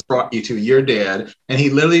at what it's brought you to. You're dead." And he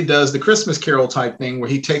literally does the Christmas Carol type thing where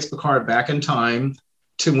he takes Picard back in time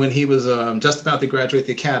to when he was just about to graduate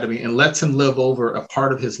the academy and lets him live over a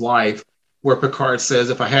part of his life where Picard says,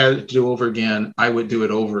 "If I had it to do over again, I would do it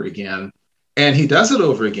over again." And he does it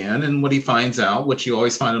over again. And what he finds out, which you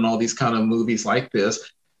always find in all these kind of movies like this,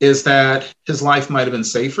 is that his life might have been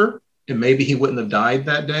safer and maybe he wouldn't have died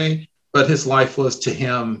that day, but his life was to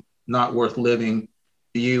him not worth living.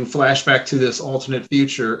 You flash back to this alternate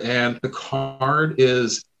future, and Picard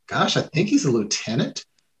is, gosh, I think he's a lieutenant,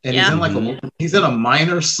 and he's in a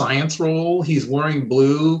minor science role. He's wearing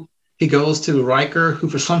blue. He goes to Riker, who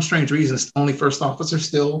for some strange reason is only first officer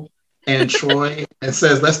still, and Troy, and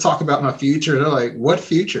says, "Let's talk about my future." And they're like, "What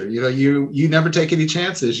future? You never take any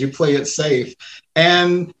chances. You play it safe."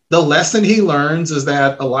 And the lesson he learns is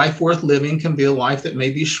that a life worth living can be a life that may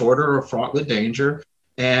be shorter or fraught with danger.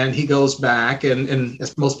 And he goes back, and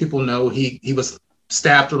as most people know, he was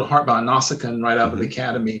stabbed through the heart by a Nausicaan right out of the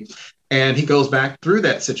academy. And he goes back through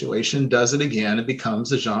that situation, does it again, and becomes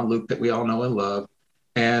the Jean-Luc that we all know and love.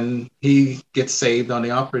 And he gets saved on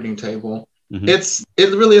the operating table. Mm-hmm. It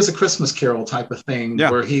really is a Christmas Carol type of thing,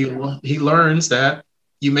 where he learns that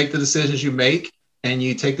you make the decisions you make and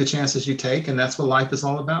you take the chances you take. And that's what life is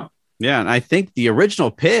all about. Yeah. And I think the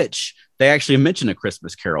original pitch, they actually mentioned A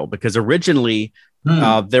Christmas Carol, because originally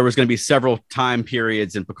there was going to be several time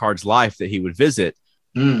periods in Picard's life that he would visit.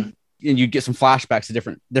 And you get some flashbacks to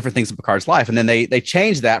different things in Picard's life. And then they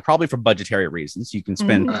changed that, probably for budgetary reasons. You can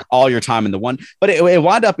spend all your time in the one, but it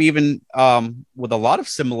wound up even with a lot of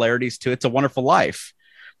similarities to It's a Wonderful Life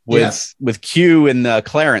with Q in the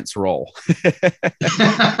Clarence role.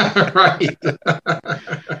 Right.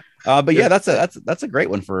 But yeah, that's a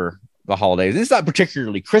great one for the holidays. It's not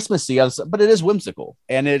particularly Christmassy, but it is whimsical,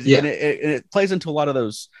 and it plays into a lot of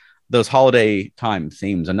those holiday time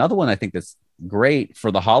themes. Another one I think that's great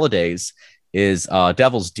for the holidays is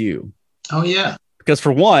Devil's Due. Oh yeah, because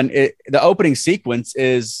for one, the opening sequence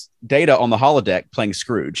is Data on the holodeck playing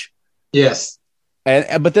Scrooge. Yes,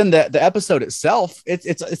 but then the episode itself,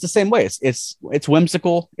 it's the same way. It's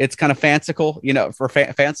whimsical. It's kind of fanciful,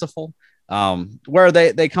 fanciful. Where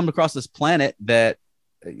they come across this planet that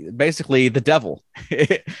basically the devil,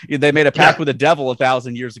 they made a pact with the devil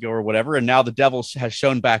 1,000 years ago or whatever, and now the devil has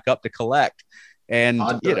shown back up to collect. And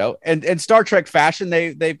and Star Trek fashion,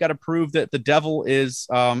 they've got to prove that the devil is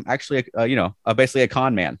actually basically a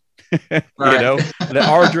con man. Right. That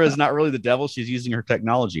Ardra is not really the devil; she's using her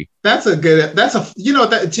technology. With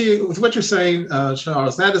what you're saying,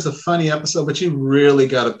 Charles. That is a funny episode, but you really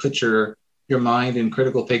got to put your mind in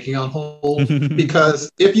critical thinking on hold,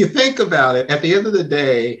 because if you think about it, at the end of the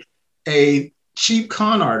day, a cheap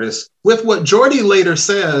con artist with what Geordi later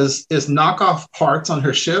says is knockoff parts on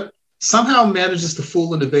her ship somehow manages to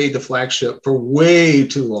fool and evade the flagship for way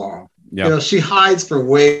too long. Yep. She hides for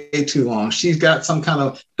way too long. She's got some kind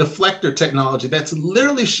of deflector technology that's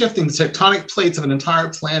literally shifting the tectonic plates of an entire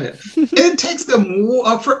planet. It takes them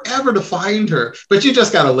forever to find her, but you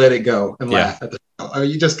just got to let it go and laugh at the show.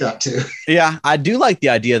 You just got to. Yeah, I do like the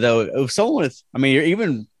idea, though, of someone with,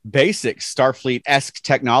 even basic Starfleet-esque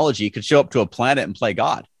technology could show up to a planet and play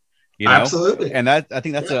God. Absolutely. And I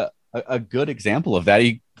think that's a good example of that.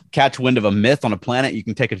 You catch wind of a myth on a planet you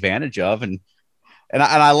can take advantage of, and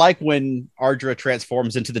I like when Ardra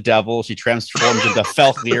transforms into the devil. She transforms into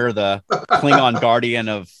Felthir, the Klingon guardian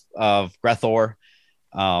of Grethor,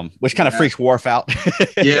 which kind of freaks Worf out.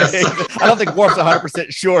 Yes. I don't think Worf's 100%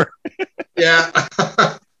 sure. Yeah.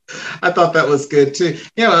 I thought that was good too.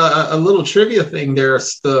 A little trivia thing.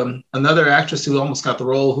 There's another actress who almost got the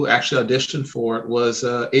role, who actually auditioned for it, was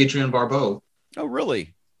Adrienne Barbeau. Oh,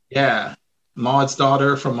 really? Yeah. Maud's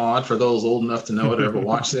daughter from Maud, for those old enough to know it or ever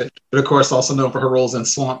watched it. But of course, also known for her roles in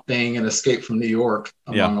Swamp Thing and Escape from New York,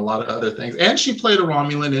 among a lot of other things. And she played a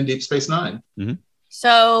Romulan in Deep Space Nine. Mm-hmm.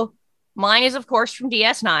 So mine is, of course, from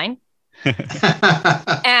DS9.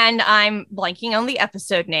 And I'm blanking on the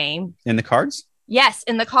episode name. In the cards? Yes,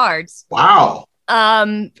 in the cards. Wow.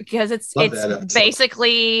 Because it's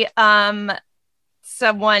basically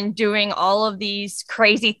someone doing all of these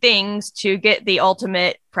crazy things to get the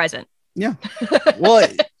ultimate present. Yeah. Well,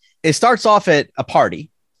 it starts off at a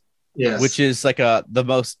party, which is like the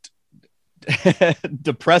most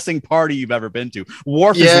depressing party you've ever been to.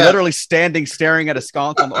 Worf is literally staring at a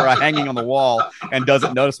sconce or hanging on the wall and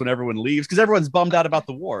doesn't notice when everyone leaves because everyone's bummed out about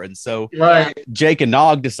the war. And so Jake and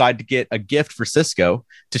Nog decide to get a gift for Sisko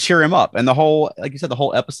to cheer him up. And the whole, like you said, the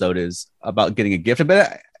whole episode is about getting a gift,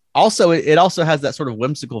 but it also has that sort of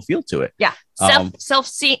whimsical feel to it. Yeah.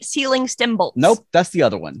 Self-sealing stem bolts. Nope. That's the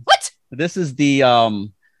other one. What? This is the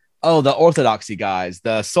the Orthodoxy guys,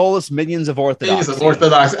 the soulless minions of Orthodoxy.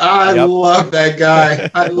 I love that guy.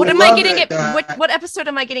 What episode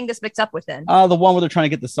am I getting this mixed up with then? The one where they're trying to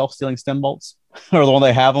get the self-sealing stem bolts, or the one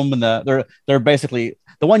they have them, and they're basically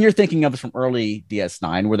the one you're thinking of is from early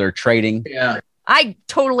DS9 where they're trading. Yeah, I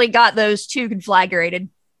totally got those two conflagrated.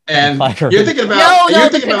 And you're thinking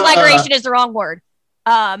about conflagration is the wrong word.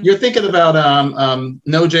 You're thinking about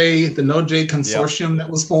NoJ, the NoJ consortium that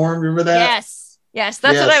was formed. Remember that? Yes,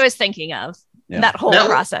 that's what I was thinking of. Yeah. That whole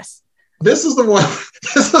process. This is the one.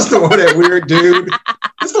 This is the one that weird dude.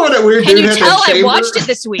 This is the one that weird Can dude. Can you tell I watched it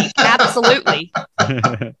this week? Absolutely.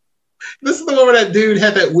 This is the one where that dude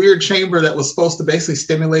had that weird chamber that was supposed to basically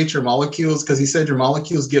stimulate your molecules because he said your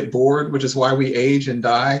molecules get bored, which is why we age and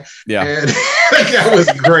die. Yeah. And that was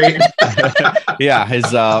great. Yeah. His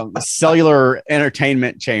cellular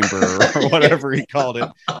entertainment chamber or whatever he called it.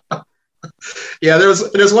 Yeah.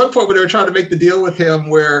 There's one point where they were trying to make the deal with him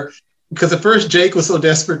where, because at first Jake was so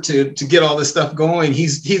desperate to get all this stuff going,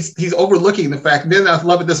 he's overlooking the fact. And then I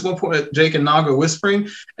love at this one point that Jake and Nog are whispering,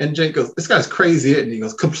 and Jake goes, "This guy's crazy," and he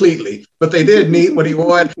goes, "Completely." But they did meet what he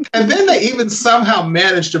wanted, and then they even somehow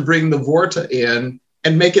managed to bring the Vorta in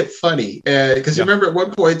and make it funny. Because you remember at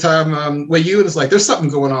one point in time, Wei-Yun is like, "There's something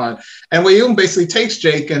going on," and Wei-Yun basically takes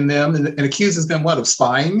Jake and them and accuses them of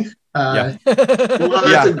spying. Well,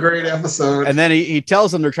 that's a great episode. And then he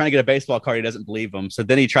tells them they're trying to get a baseball card. He doesn't believe them. So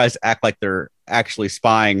then he tries to act like they're actually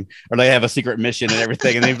spying or they have a secret mission and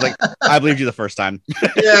everything. And he's like, "I believed you the first time."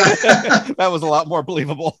 Yeah. That was a lot more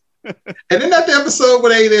believable. And then that the episode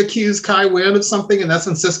where they accused Kai Wynn of something, and that's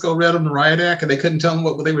when Cisco read him the riot act, and they couldn't tell him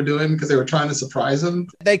what they were doing because they were trying to surprise him.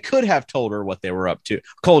 They could have told her what they were up to.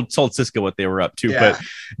 Told Cisco what they were up to, but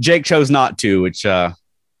Jake chose not to, which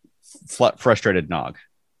frustrated Nog.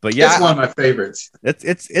 But yeah, it's one of my favorites.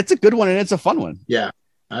 It's a good one and it's a fun one. Yeah,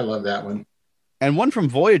 I love that one. And one from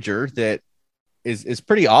Voyager that is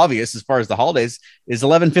pretty obvious as far as the holidays is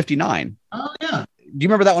 1159. Oh yeah. Do you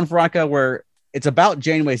remember that one, Veronica, where it's about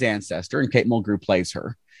Janeway's ancestor and Kate Mulgrew plays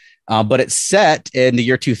her, but it's set in the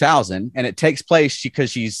year 2000 and it takes place because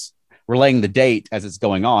she's relaying the date as it's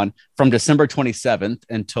going on from December 27th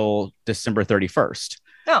until December 31st.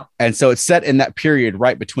 Oh. And so it's set in that period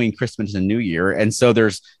right between Christmas and New Year. And so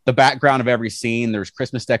there's the background of every scene. There's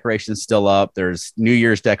Christmas decorations still up. There's New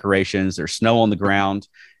Year's decorations. There's snow on the ground.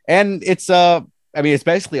 And it's it's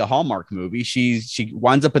basically a Hallmark movie. She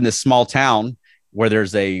winds up in this small town where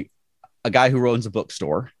there's a guy who owns a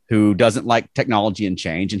bookstore who doesn't like technology and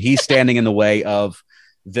change. And he's standing in the way of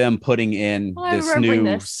them putting in this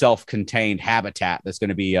new self-contained habitat that's going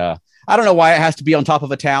to be I don't know why it has to be on top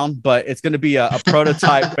of a town, but it's going to be a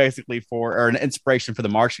prototype basically or an inspiration for the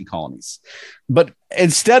Martian colonies. But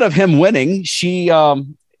instead of him winning,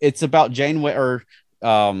 it's about Janeway or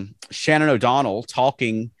Shannon O'Donnell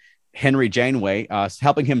talking Henry Janeway,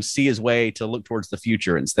 helping him see his way to look towards the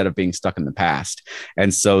future instead of being stuck in the past.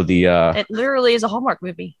 And so it literally is a Hallmark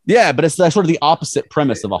movie. Yeah, but it's sort of the opposite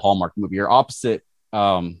premise of a Hallmark movie or opposite.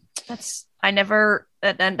 That never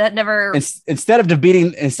instead of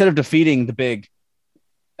defeating the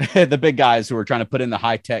big guys who are trying to put in the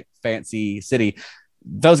high-tech fancy city,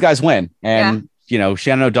 those guys win. And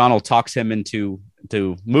Shannon O'Donnell talks him into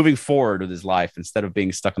moving forward with his life instead of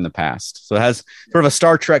being stuck in the past. So it has sort of a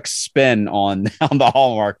Star Trek spin on the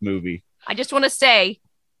Hallmark movie. I just want to say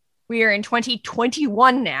we are in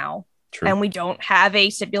 2021 now. True. And we don't have a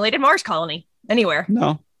simulated Mars colony anywhere.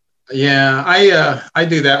 No. Yeah, I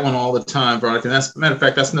do that one all the time, Veronica. And matter of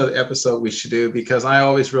fact, that's another episode we should do because I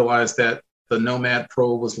always realized that the Nomad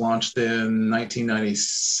probe was launched in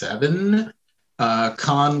 1997.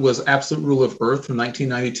 Khan was absolute rule of Earth from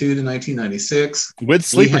 1992 to 1996 with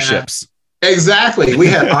sleeper ships. Exactly, we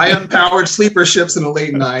had ion-powered sleeper ships in the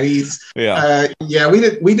late 90s. Yeah, we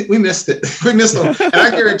missed it. We missed them, and I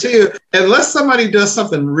guarantee you, unless somebody does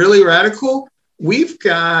something really radical, we've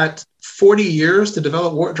got 40 years to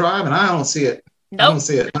develop warp drive, and I don't see it. Nope. I don't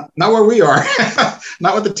see it. Not where we are.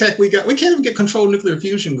 Not with the tech we got. We can't even get controlled nuclear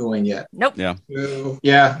fusion going yet. Nope. Yeah. So,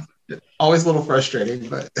 yeah. Always a little frustrating,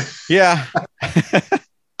 but yeah.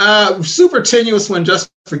 Super tenuous one just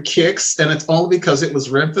for kicks, and it's only because it was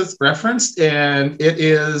referenced, and it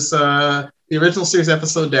is the original series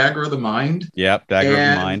episode Dagger of the Mind. Yep, Dagger of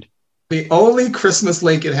the Mind. The only Christmas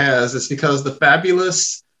link it has is because the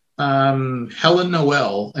fabulous Helen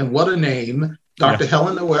Noel, and what a name, Dr.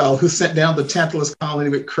 Helen Noel, who sent down the Tantalus colony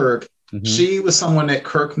with Kirk. Mm-hmm. She was someone that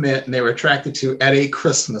Kirk met and they were attracted to at a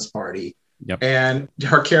Christmas party. Yep. And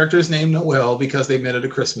her character is named Noel because they met at a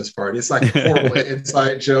Christmas party. It's like a horrible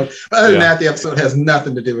inside joke. But other than that, the episode has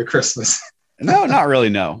nothing to do with Christmas. No, not really,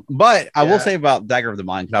 no. But I will say about Dagger of the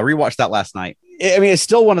Mind, because I rewatched that last night. It's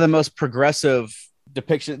still one of the most progressive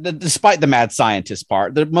depictions, despite the mad scientist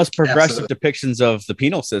part, the most progressive depictions of the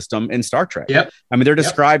penal system in Star Trek. Yep. They're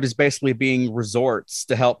described as basically being resorts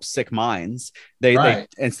to help sick minds. They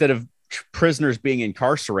instead of prisoners being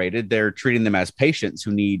incarcerated, they're treating them as patients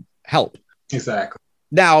who need help. Exactly.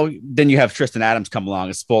 Now, then you have Tristan Adams come along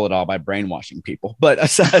and spoil it all by brainwashing people. But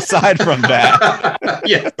aside from that,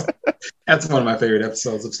 yeah, that's one of my favorite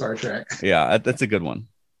episodes of Star Trek. Yeah, that's a good one.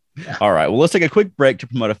 Yeah. All right. Well, let's take a quick break to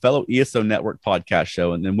promote a fellow ESO Network podcast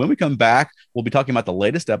show. And then when we come back, we'll be talking about the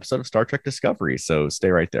latest episode of Star Trek Discovery. So stay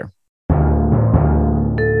right there.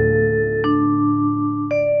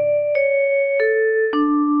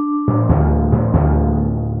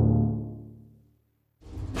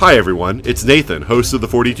 Hi everyone, it's Nathan, host of the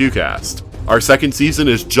 42 Cast. Our second season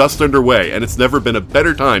is just underway, and it's never been a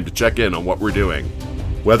better time to check in on what we're doing.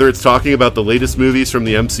 Whether it's talking about the latest movies from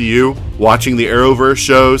the MCU, watching the Arrowverse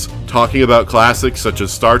shows, talking about classics such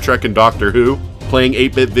as Star Trek and Doctor Who, playing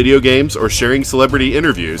 8-bit video games, or sharing celebrity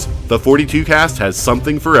interviews, the 42 Cast has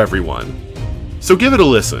something for everyone. So give it a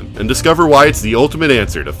listen, and discover why it's the ultimate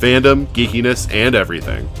answer to fandom, geekiness, and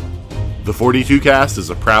everything. The 42 Cast is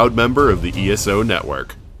a proud member of the ESO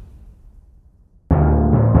Network.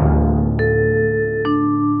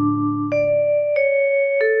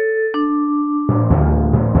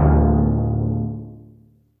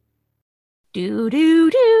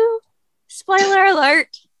 Do. Spoiler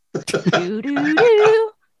alert.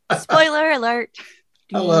 Do. Spoiler alert.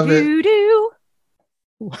 I love it.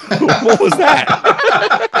 What was that?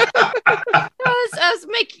 I was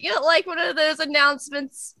making it like one of those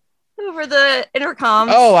announcements over the intercom.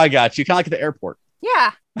 Oh, I got you. Kind of like at the airport.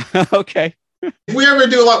 Yeah. Okay. If we ever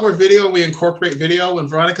do a lot more video, we incorporate video. When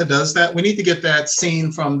Veronica does that, we need to get that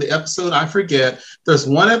scene from the episode. I forget. There's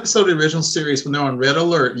one episode of the original series when they're on red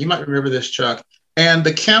alert. You might remember this, Chuck. And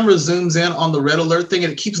the camera zooms in on the red alert thing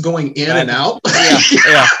and it keeps going in and out.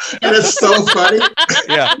 Yeah. And it's so funny.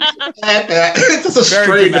 Yeah. It's just a Very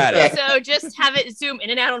straight dramatic. So just have it zoom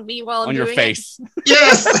in and out on me while I'm On your doing face.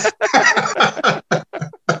 Yes.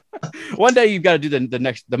 One day you've got to do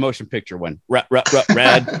the motion picture one.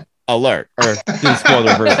 Red alert, or do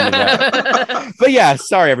spoiler version of that. But yeah,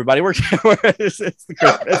 sorry everybody. It's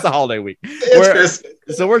the holiday week.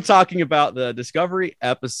 So we're talking about the Discovery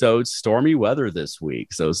episode Stormy Weather this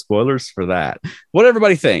week. So spoilers for that. What did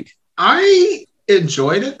everybody think? I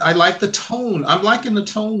enjoyed it. I like the tone. I'm liking the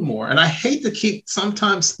tone more. And I hate to keep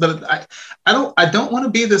sometimes, but I don't want to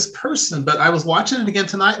be this person, but I was watching it again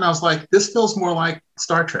tonight and I was like, this feels more like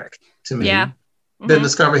Star Trek to me. Yeah. Than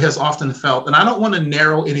Discovery has often felt. And I don't want to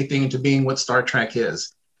narrow anything into being what Star Trek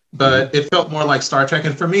is, but it felt more like Star Trek.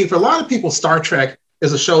 And for me, for a lot of people, Star Trek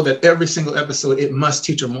is a show that every single episode, it must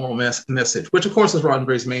teach a moral message, which of course is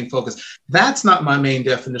Roddenberry's main focus. That's not my main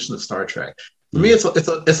definition of Star Trek. For me,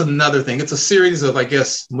 it's another thing. It's a series of, I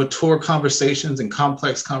guess, mature conversations and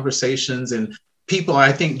complex conversations and people,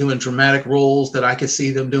 I think, doing dramatic roles that I could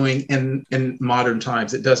see them doing in modern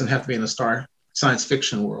times. It doesn't have to be in a science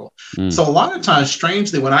fiction world. So a lot of times,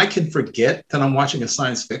 strangely, when I can forget that I'm watching a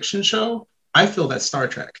science fiction show, I feel that's Star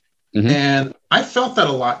Trek. And I felt that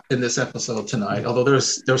a lot in this episode tonight, although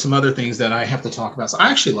there's some other things that I have to talk about. So I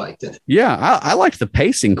actually liked it. Yeah, I liked the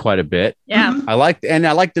pacing quite a bit. Yeah. I liked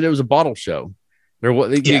that it was a bottle show. There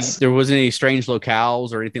wasn't any strange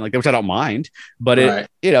locales or anything like that, which I don't mind. But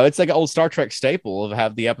it's like an old Star Trek staple of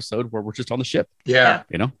have the episode where we're just on the ship. Yeah.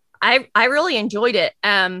 I really enjoyed it.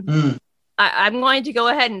 I'm going to go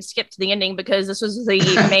ahead and skip to the ending because this was the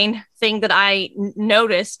main thing that I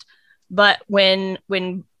noticed. But when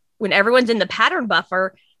everyone's in the pattern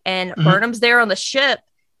buffer and Burnham's there on the ship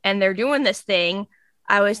and they're doing this thing,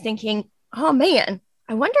 I was thinking, oh man,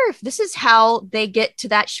 I wonder if this is how they get to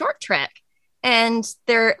that short trek. And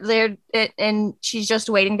and she's just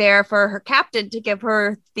waiting there for her captain to give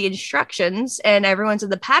her the instructions, and everyone's in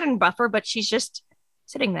the pattern buffer, but she's just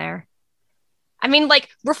sitting there. I mean, like,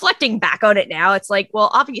 reflecting back on it now, it's like, well,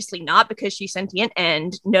 obviously not, because she's sentient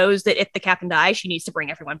and knows that if the captain dies, she needs to bring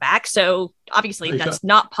everyone back. So obviously that's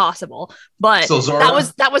not possible. But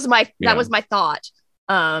that was my thought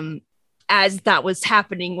as that was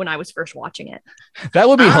happening when I was first watching it. That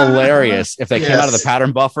would be hilarious if they came out of the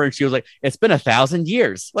pattern buffer and she was like, it's been 1,000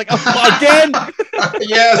 years. Like, again?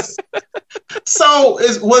 Yes. So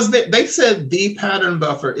they said the pattern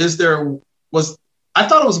buffer. I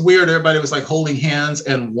thought it was weird. Everybody was like holding hands,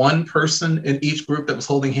 and one person in each group that was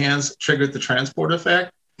holding hands triggered the transport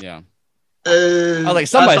effect. Yeah. I was like,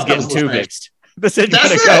 somebody's getting too mixed. This isn't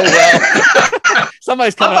going to go well.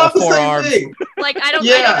 Somebody's coming out with 4 arms. Like,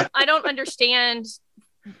 I don't understand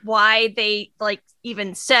why they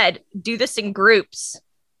even said do this in groups.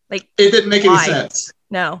 Like, it didn't make any sense.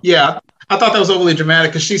 No. Yeah. I thought that was overly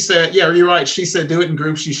dramatic because she said, yeah, you're right. She said, do it in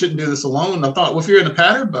groups. You shouldn't do this alone. I thought, well, if you're in a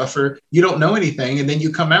pattern buffer, you don't know anything. And then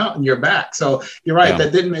you come out and you're back. So you're right. Yeah.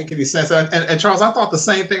 That didn't make any sense. And Charles, I thought the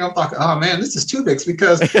same thing. I'm thought, oh man, this is too big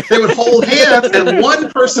because they would hold hands and one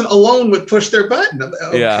person alone would push their button.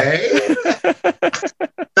 Okay. Yeah.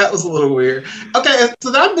 That was a little weird. Okay. So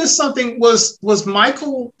that I missed something. Was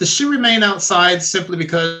Michael, does she remain outside simply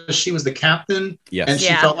because she was the captain? Yes. And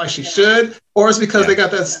she felt like she should? Or is it because they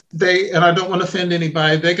got that, and I don't want to offend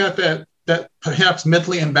anybody, they got that perhaps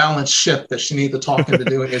mentally imbalanced ship that she needed to talk into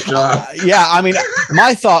doing his job. Yeah. I mean,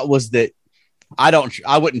 my thought was that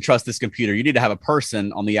I wouldn't trust this computer. You need to have a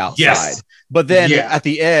person on the outside. Yes. But then at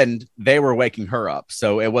the end, they were waking her up.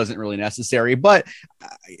 So it wasn't really necessary. But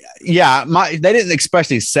they didn't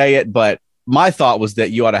expressly say it, but my thought was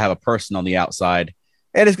that you ought to have a person on the outside.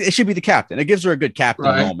 And it should be the captain. It gives her a good captain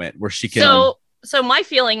moment where she can. So my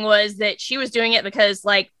feeling was that she was doing it because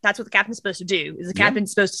like, that's what the captain's supposed to do is the captain's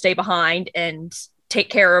supposed to stay behind and take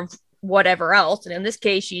care of whatever else. And in this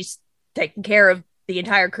case, she's taking care of the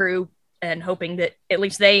entire crew and hoping that at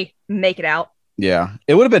least they make it out. Yeah.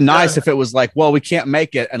 It would have been nice if it was like, well, we can't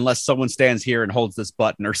make it unless someone stands here and holds this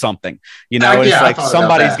button or something, it's like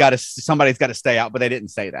somebody's got to stay out, but they didn't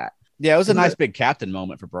say that. Yeah. It was a nice big captain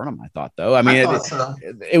moment for Burnham, I thought though. I mean,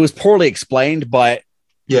 it was poorly explained, but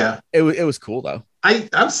yeah, it was cool though.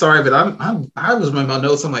 I'm sorry, but I was in my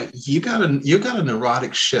notes. I'm like, you got a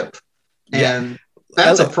neurotic ship, and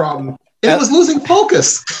that's a problem. It was losing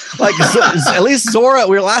focus. Like at least Zora.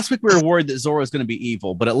 Last week we were worried that Zora was going to be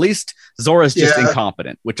evil, but at least Zora's just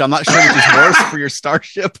incompetent, which I'm not sure which is worse for your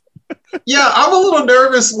starship. Yeah, I'm a little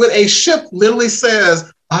nervous when a ship literally says,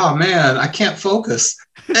 "Oh man, I can't focus."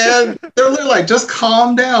 And they're literally like, just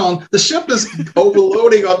calm down. The ship is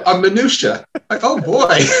overloading on minutia. Like, oh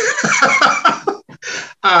boy.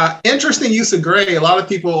 Interesting use of gray. A lot of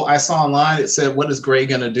people I saw online, it said, what is gray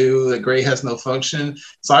going to do? That gray has no function.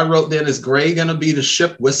 So I wrote then, is gray going to be the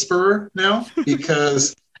ship whisperer now?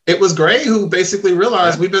 Because it was Gray who basically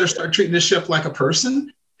realized we better start treating this ship like a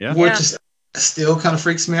person, which is still kind of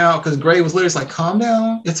freaks me out because Gray was literally like, calm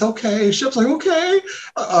down, it's okay. Ship's like, okay.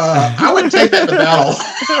 I wouldn't take that to battle.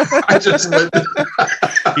 I just would.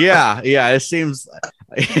 It seems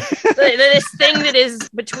this thing that is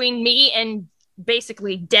between me and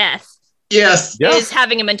basically death is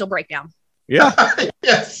having a mental breakdown.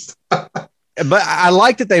 Yes. But I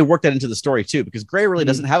like that they worked that into the story too, because Gray really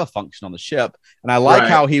doesn't have a function on the ship. And I like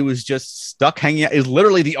how he was just stuck hanging out. He's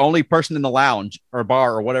literally the only person in the lounge or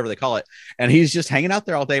bar or whatever they call it. And he's just hanging out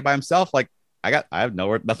there all day by himself. Like I have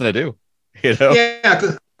nothing to do, Yeah.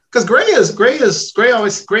 Because Gray has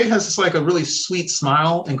this like a really sweet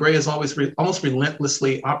smile, and Gray is always almost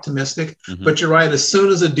relentlessly optimistic. Mm-hmm. But you're right. As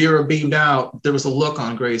soon as Adira beamed out, there was a look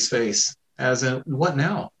on Gray's face, as in, "What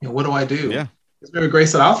now? What do I do?" Yeah. Very Gray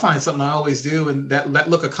said, "I'll find something. I always do." And that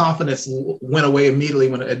look of confidence went away immediately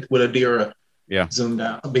when Adira zoomed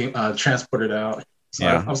out, being transported out. So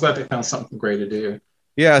I was glad they found something great to do.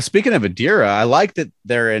 Yeah. Speaking of Adira, I like that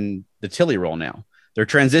they're in the Tilly role now. They're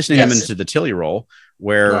transitioning him into the Tilly role.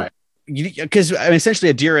 Where, because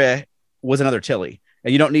essentially Adira was another Tilly,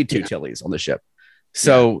 and you don't need two Tillys on the ship.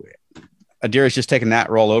 So Adira's just taking that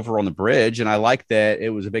role over on the bridge, and I like that it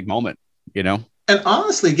was a big moment, And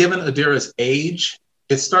honestly, given Adira's age,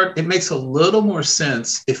 it makes a little more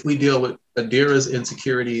sense if we deal with Adira's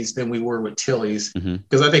insecurities than we were with Tilly's.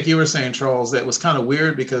 Because I think you were saying, Charles, that was kind of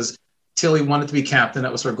weird because Tilly wanted to be captain.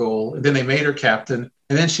 That was her goal. And then they made her captain.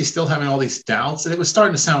 And then she's still having all these doubts. And it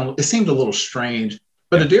seemed a little strange.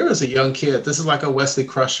 But Adira is a young kid. This is like a Wesley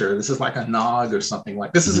Crusher. This is like a Nog or something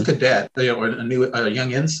like this. Is a cadet or a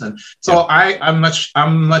young ensign. So I'm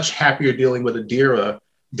much happier dealing with Adira,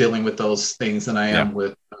 dealing with those things than I am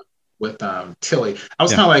with Tilly. I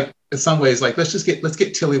was kind of like, in some ways, like let's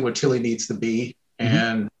get Tilly where Tilly needs to be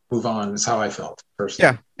and move on. Is how I felt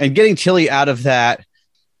personally. Yeah, and getting Tilly out of that,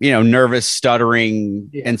 nervous, stuttering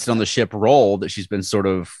incident on the ship role that she's been sort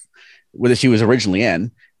of that she was originally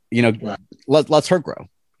in. Let's her grow,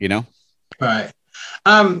 Right.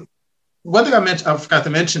 One thing I forgot to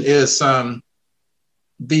mention is I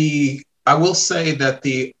will say that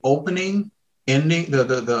the opening, ending,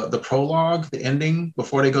 the prologue, the ending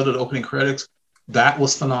before they go to the opening credits, that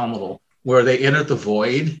was phenomenal. Where they entered the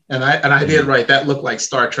void, and I did right. That looked like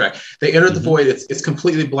Star Trek. They entered the void. It's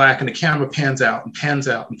completely black, and the camera pans out and pans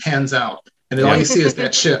out and pans out, and then all you see is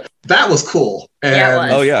that ship. That was cool.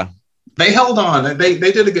 And they held on. They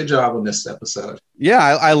did a good job on this episode.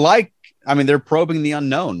 Yeah, I mean, they're probing the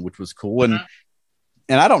unknown, which was cool. And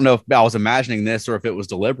I don't know if I was imagining this or if it was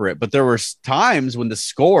deliberate, but there were times when the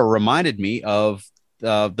score reminded me of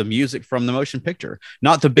the music from the motion picture,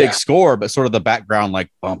 not the big score, but sort of the background, like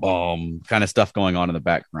bum bum kind of stuff going on in the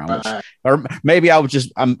background. Which, or maybe I would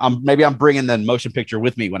just I'm bringing the motion picture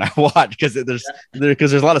with me when I watch because there's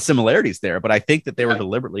a lot of similarities there. But I think that they were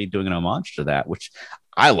deliberately doing an homage to that, which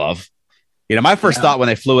I love. You know, my first thought when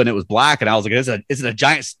they flew in, it was black, and I was like, "Is it a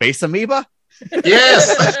giant space amoeba?"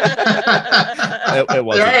 Yes, it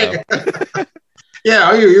wasn't. Right.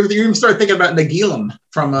 Yeah, you even start thinking about Nagilum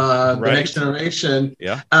from The Next Generation.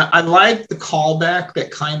 Yeah, I like the callback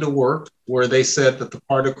that kind of worked, where they said that the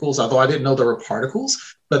particles, although I didn't know there were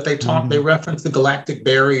particles, but they they referenced the galactic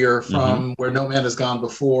barrier from where no man has gone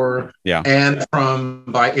before, and from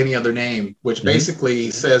by any other name, which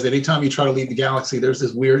basically says anytime you try to leave the galaxy, there's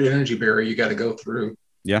this weird energy barrier you got to go through.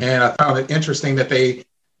 Yeah, and I found it interesting that they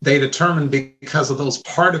determined because of those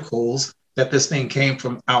particles that this thing came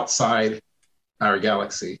from outside our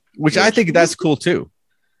galaxy, which I think that's cool too.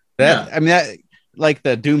 I mean, that like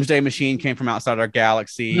the Doomsday Machine came from outside our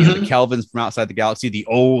galaxy, and the Kelvins from outside the galaxy, the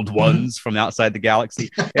old ones from outside the galaxy.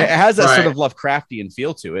 It has that sort of Lovecraftian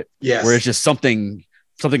feel to it, where it's just something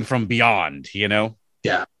from beyond, you know?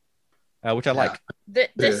 Yeah, which I like.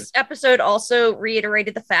 This episode also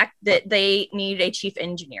reiterated the fact that they need a chief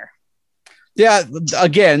engineer. Yeah,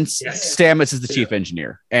 again, Stamets is the chief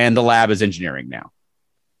engineer, and the lab is engineering now.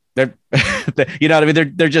 They're, you know what I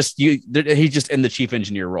mean? He's just in the chief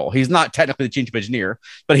engineer role. He's not technically the chief engineer,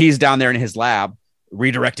 but he's down there in his lab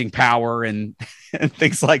redirecting power and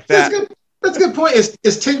things like that. That's a good point.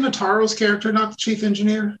 Is Tig Notaro's character not the chief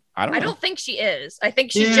engineer? I don't think she is. I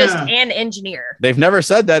think she's just an engineer. They've never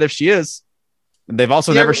said that if she is. They've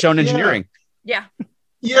also never shown engineering. Yeah.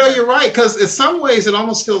 Yeah, you're right. Because in some ways, it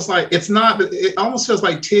almost feels like it's not. It almost feels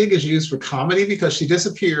like Tig is used for comedy because she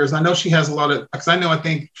disappears. I know she has a lot of. Because I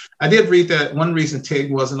think I did read that one reason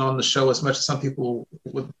Tig wasn't on the show as much as some people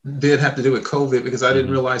did have to do with COVID, because I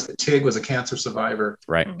didn't realize that Tig was a cancer survivor.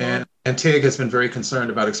 Right. And Tig has been very concerned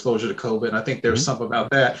about exposure to COVID. And I think there's something about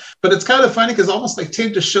that. But it's kind of funny because almost like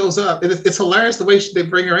Tig just shows up. It's hilarious the way they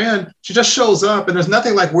bring her in. She just shows up, and there's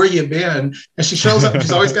nothing like where you've been. And she shows up, and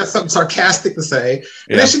she's always got something sarcastic to say.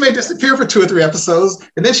 And then she may disappear for 2 or 3 episodes,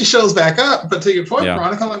 and then she shows back up. But to your point,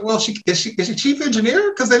 Veronica, I'm like, well, is she chief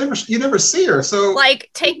engineer? Because you never see her. So like,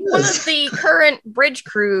 take one of the current bridge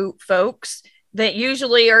crew folks that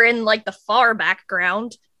usually are in like the far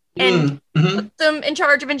background and put them in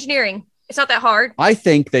charge of engineering. It's not that hard. I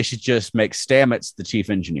think they should just make Stamets the chief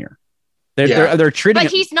engineer. They're treating.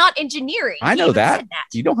 But he's not engineering. I know that.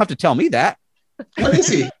 You don't have to ttell me that. What is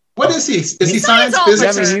he? What is he? Is he science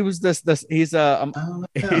physics? I mean, he was this. He's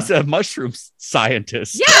a mushroom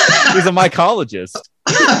scientist. Yeah, he's a mycologist.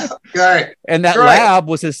 Right. And that lab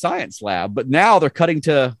was his science lab. But now they're cutting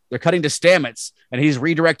to Stamets, and he's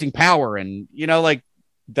redirecting power, and like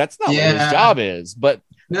that's not what his job is. But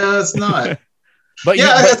no, it's not. But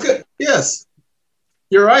that's good. Yes,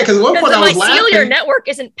 you're right. Because at one point I was laughing. Mycelial network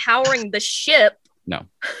isn't powering the ship. No,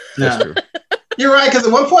 that's true. You're right, because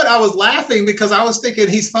at one point I was laughing because I was thinking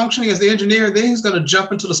he's functioning as the engineer, and then he's going to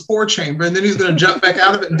jump into the spore chamber, and then he's going to jump back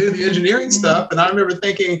out of it and do the engineering stuff. And I remember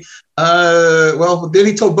thinking, well, then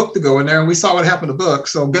he told Book to go in there, and we saw what happened to Book.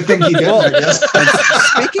 So good thing he did, I guess.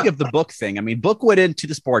 Speaking of the Book thing, I mean, Book went into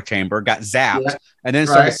the spore chamber, got zapped, and then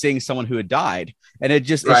started seeing someone who had died. And it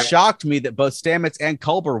shocked me that both Stamets and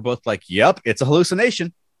Culber were both like, yep, it's a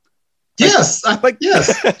hallucination. Yes.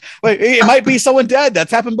 Yes. Like, it might be someone dead.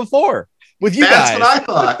 That's happened before. With you That's guys. what I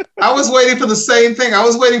thought. I was waiting for the same thing. I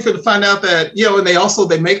was waiting to find out that, and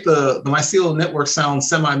they make the mycelial network sound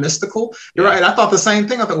semi-mystical. You're right. I thought the same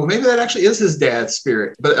thing. I thought, well, maybe that actually is his dad's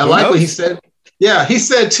spirit. But I like what he said. Yeah, he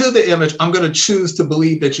said to the image, I'm going to choose to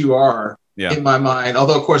believe that you are in my mind.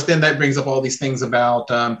 Although, of course, then that brings up all these things about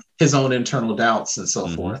his own internal doubts and so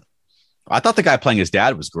forth. I thought the guy playing his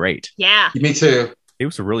dad was great. Yeah. Me too. He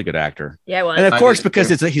was a really good actor. Yeah, it was. And of course, because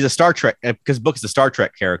he's a Star Trek, because Book's a Star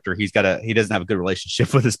Trek character, he doesn't have a good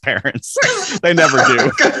relationship with his parents. They never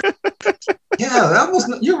do.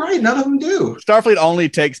 You're right. None of them do. Starfleet only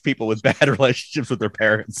takes people with bad relationships with their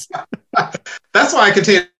parents. That's why I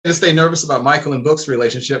continue to stay nervous about Michael and Book's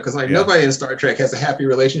relationship, because nobody in Star Trek has a happy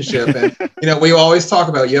relationship. And we always talk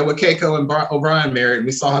about what Keiko and O'Brien married, and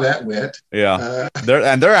we saw how that went. Yeah,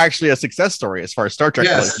 they're actually a success story as far as Star Trek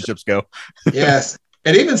relationships go. Yes.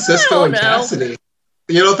 And even Sisko and Cassidy.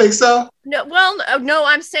 You don't think so? No, well, no,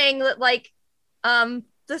 I'm saying that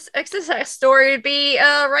this success story would be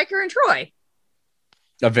Riker and Troy.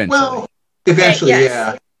 Eventually. Well, eventually,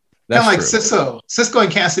 yeah. Kind of like Cisco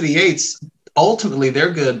and Cassidy Yates. ultimately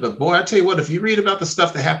they're good. But boy, I tell you what, if you read about the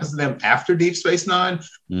stuff that happens to them after Deep Space Nine,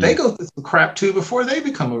 they go through some crap too before they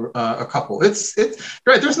become a couple. It's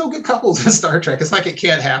right. There's no good couples in Star Trek. It's like it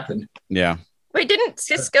can't happen. Yeah. Wait, didn't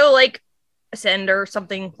Cisco like ascend or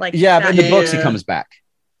something like that? But in the books he comes back.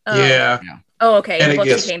 Yeah. Oh, okay. And in the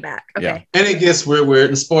books he came back. Okay. Yeah. And it gets real weird.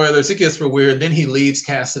 And spoilers, it gets real weird. Then he leaves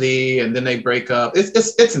Cassidy, and then they break up.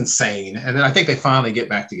 It's insane. And then I think they finally get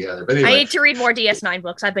back together. But anyway. I need to read more DS9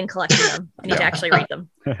 books. I've been collecting them. I need to actually read them.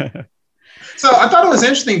 So I thought it was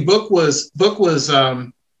interesting. Book was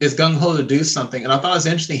is gung ho to do something, and I thought it was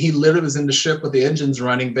interesting. He literally was in the ship with the engines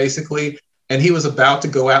running, basically, and he was about to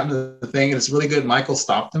go out into the thing. And it's really good. Michael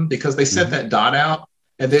stopped him because they set that dot out.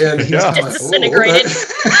 And then he was kind of like, disintegrated.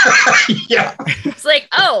 Yeah. It's like,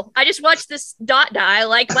 oh, I just watched this dot die.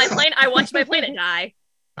 Like my plane, I watched my planet die.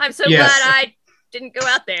 I'm so glad I didn't go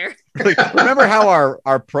out there. Like, remember how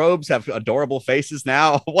our probes have adorable faces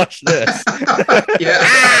now? Watch this.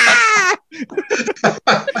 Yeah.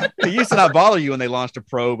 It used to not bother you when they launched a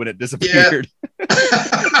probe and it disappeared.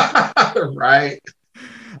 Yeah. Right.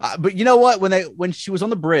 But you know what? When she was on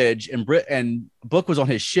the bridge and Book was on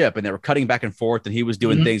his ship and they were cutting back and forth and he was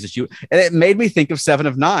doing things and it made me think of 7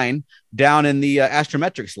 of 9 down in the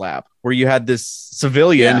astrometrics lab where you had this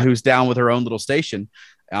civilian who's down with her own little station.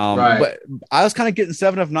 But I was kind of getting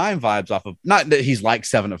 7 of 9 vibes off of, not that he's like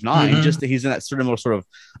 7 of 9, just that he's in that sort of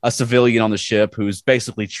a civilian on the ship who's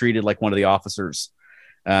basically treated like one of the officers.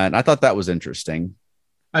 And I thought that was interesting.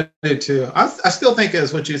 I did too. I still think,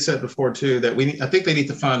 as what you said before too, that I think they need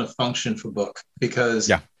to find a function for Book because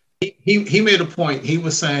he made a point. He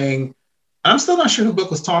was saying, I'm still not sure who Book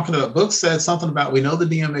was talking about. Book said something about, we know the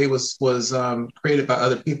DMA was created by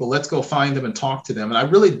other people. Let's go find them and talk to them. And I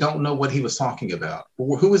really don't know what he was talking about.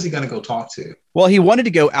 Who was he going to go talk to? Well, he wanted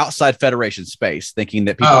to go outside Federation space, thinking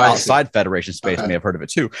that people outside Federation space may have heard of it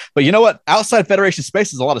too. But you know what? Outside Federation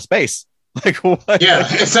space is a lot of space. Like what? Yeah,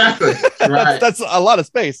 exactly. Right. that's a lot of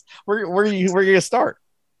space. Where are you going to start?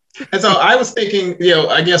 And so I was thinking,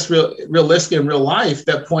 I guess realistic in real life,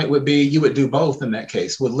 that point would be you would do both in that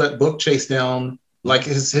case. Would let Book chase down like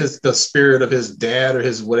the spirit of his dad or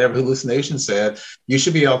his whatever hallucination said. You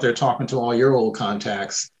should be out there talking to all your old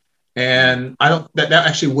contacts. And I don't that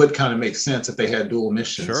actually would kind of make sense if they had dual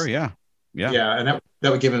missions. Sure, yeah. And that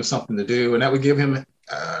would give him something to do, and that would give him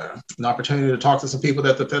an opportunity to talk to some people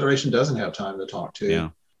that the Federation doesn't have time to talk to. Yeah.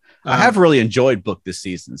 I have really enjoyed Book this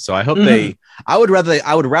season, so I hope I would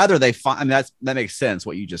rather they find. I mean, that makes sense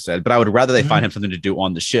what you just said, but I would rather they find him something to do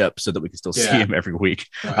on the ship so that we can still see him every week.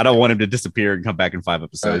 Right. I don't want him to disappear and come back in 5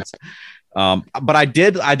 episodes. Right. But I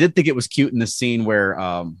did think it was cute in the scene where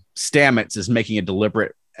Stamets is making a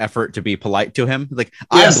deliberate effort to be polite to him. Like,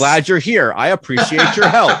 I'm glad you're here. I appreciate your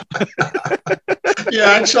help.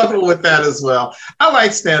 Yeah, I chuckle with that as well. I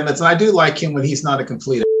like Stamets, and I do like him when he's not a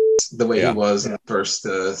complete the way he was in the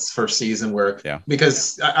first season,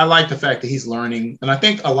 because I like the fact that he's learning, and I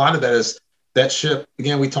think a lot of that is that ship.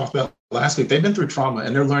 Again, we talked about last week. They've been through trauma,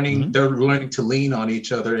 and they're learning. They're learning to lean on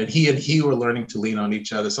each other, and he were learning to lean on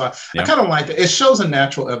each other. So I kind of like it. It shows a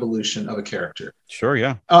natural evolution of a character. Sure,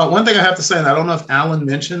 yeah. One thing I have to say, and I don't know if Alan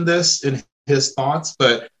mentioned this in his thoughts,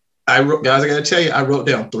 but I got to tell you, I wrote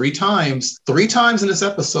down 3 times in this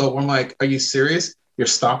episode where I'm like, are you serious? You're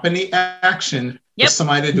stopping the action for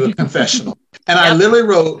somebody to do a confessional. And I literally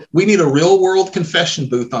wrote, we need a real world confession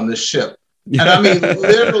booth on this ship. And I mean,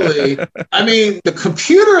 literally, the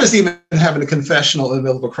computer is even having a confessional in the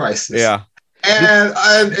middle of a crisis. Yeah. And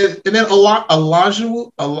then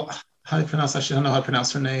Elijah, how do you pronounce that? I don't know how to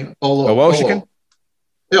pronounce her name. Owoshikan?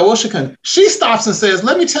 Yeah, Owoshikan. She stops and says,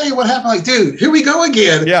 let me tell you what happened. Like, dude, here we go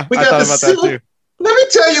again. Yeah, we got that too. Let me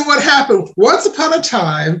tell you what happened. Once upon a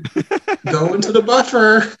time, go into the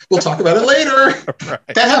buffer. We'll talk about it later. Right.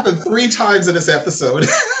 That happened 3 times in this episode.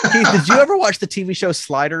 Keith, did you ever watch the TV show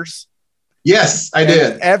Sliders? Yes, I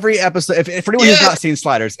did. Every episode, if anyone who's not seen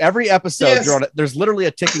Sliders, every episode, there's literally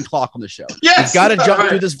a ticking clock on the show. Yes, we've got to jump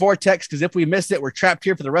through this vortex because if we miss it, we're trapped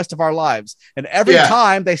here for the rest of our lives. And every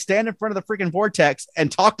time they stand in front of the freaking vortex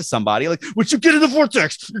and talk to somebody, like, once you get in the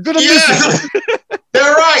vortex, you're going to miss it.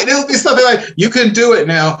 They're right. It'll be something like, you can do it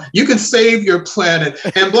now. You can save your planet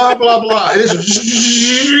and blah, blah, blah. And it's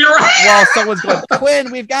while someone's going,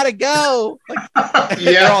 Quinn, we've got to go. Like,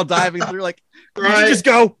 they're all diving through like, you just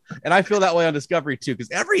go. And I feel that way on Discovery too, because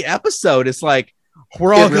every episode it's like,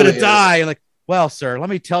 we're all going to die. And like, well, sir, let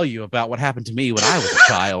me tell you about what happened to me when I was a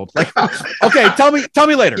child. Like, okay, tell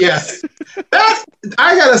me later. Yes.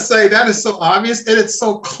 I gotta say, that is so obvious and it's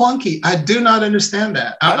so clunky. I do not understand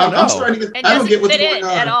that. I'm starting to I don't get what's going on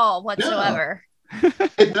at all whatsoever.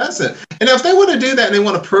 It doesn't. And if they want to do that and they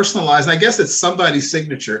want to personalize, and I guess it's somebody's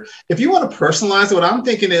signature. If you want to personalize it, what I'm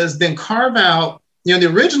thinking is then carve out, the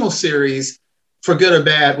original series, for good or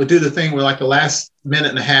bad, would do the thing where like the last minute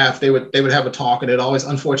and a half, they would have a talk, and it always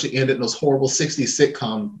unfortunately ended in those horrible 60s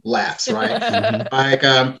sitcom laughs, right? Like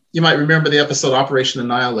you might remember the episode Operation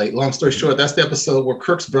Annihilate. Long story short, that's the episode where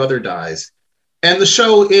Kirk's brother dies. And the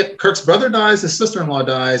show, Kirk's brother dies, his sister-in-law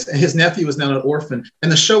dies, and his nephew is now an orphan.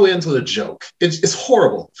 And the show ends with a joke. It's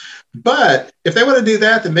horrible. But if they want to do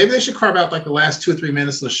that, then maybe they should carve out like the last 2 or 3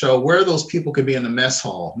 minutes of the show where those people could be in the mess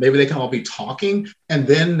hall. Maybe they can all be talking, and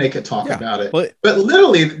then they could talk about it. But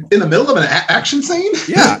literally in the middle of an action scene?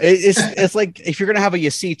 Yeah, it's like if you're going to have a you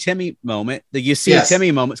see Timmy moment, the you see Timmy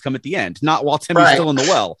moments come at the end, not while Timmy's still in the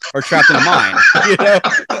well or trapped in a mine.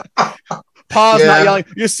 Pause, not yelling,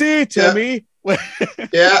 you see Timmy.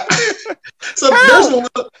 Yeah. So there's a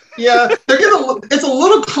little, it's a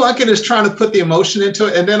little clunky just trying to put the emotion into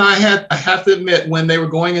it. And then I have to admit, when they were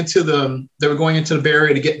going into the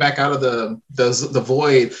barrier to get back out of the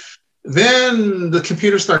void, then the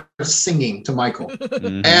computer started singing to Michael.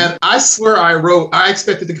 Mm-hmm. And I swear I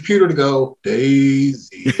expected the computer to go,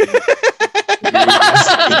 Daisy.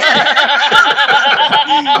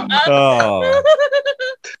 Oh.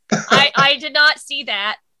 I did not see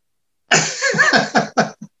that.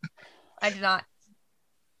 I did not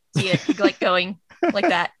see it like going like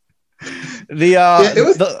that.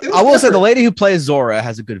 I will say the lady who plays Zora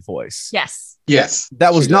has a good voice. Yes.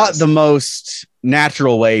 That was not the most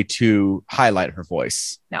natural way to highlight her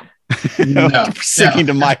voice. No. Singing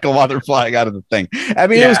to Michael while they're flying out of the thing. I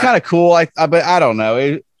mean, it was kind of cool. But I don't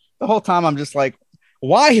know. The whole time I'm just like,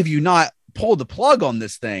 why have you not pulled the plug on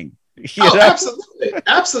this thing?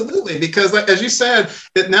 Absolutely. Because like, as you said,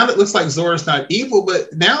 now that it looks like Zora's not evil,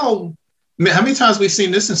 but now, how many times we've seen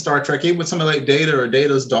this in Star Trek, even with somebody like Data or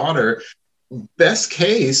Data's daughter, best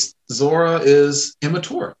case, Zora is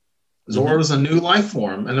immature. Zora is a new life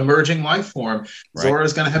form, an emerging life form. Right. Zora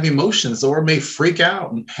is going to have emotions. Zora may freak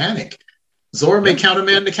out and panic. Zora may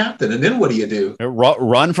countermand the captain. And then what do?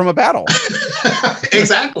 Run from a battle.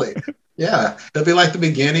 Exactly. Yeah, that'd be like the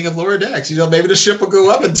beginning of Lower Decks. Maybe the ship will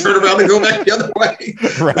go up and turn around and go back the other way.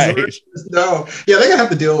 Right. They're gonna have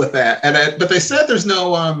to deal with that. But they said there's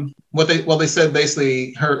no they said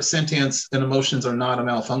basically her sentience and emotions are not a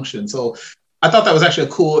malfunction. So I thought that was actually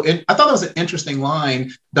I thought that was an interesting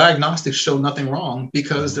line. Diagnostics show nothing wrong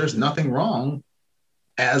because there's nothing wrong.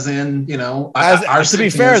 As in, to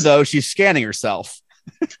be fair though, she's scanning herself.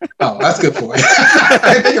 Oh, that's a good point. I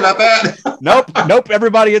didn't think about that. Nope.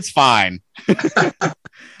 Everybody, it's fine.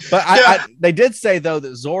 But they did say though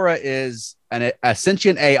that Zora is a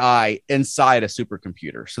sentient AI inside a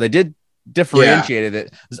supercomputer. So they did differentiate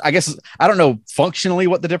it. I guess I don't know functionally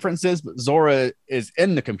what the difference is, but Zora is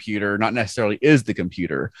in the computer, not necessarily is the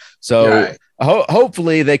computer. So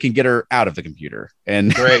hopefully they can get her out of the computer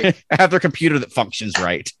and have their computer that functions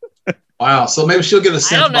right. Wow. So maybe she'll get a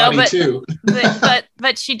synth body too.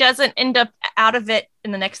 but she doesn't end up out of it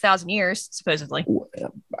in the next 1,000 years, supposedly.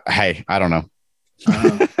 Hey, I don't know.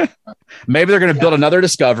 Maybe they're going to build another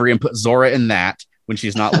Discovery and put Zora in that when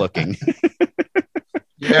she's not looking.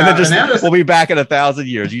 And then we'll be back in 1,000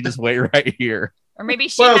 years. You just wait right here. Or maybe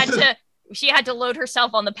she had to load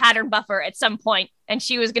herself on the pattern buffer at some point, and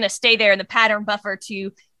she was going to stay there in the pattern buffer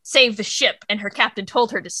to save the ship, and her captain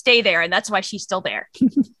told her to stay there, and that's why she's still there.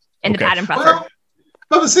 In the pattern buffer.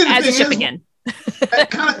 But see, as a ship again.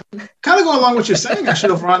 kind of going along with what you're saying,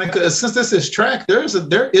 actually, Veronica, since this is Trek, there is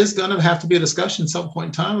going to have to be a discussion at some point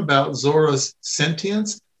in time about Zora's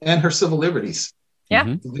sentience and her civil liberties. Yeah.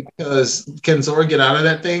 Because can Zora get out of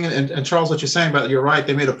that thing? And Charles, what you're saying about it, you're right.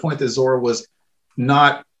 They made a point that Zora was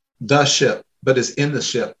not the ship, but is in the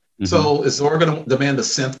ship. Mm-hmm. So is Zora going to demand a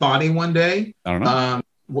synth body one day? I don't know.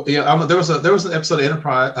 There was an episode of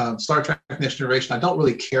Enterprise, Star Trek Next Generation. I don't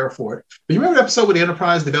really care for it, but you remember the episode where the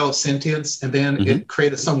Enterprise developed sentience, and then it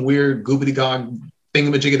created some weird goobity gog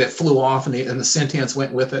thingamajiggy that flew off, and the sentience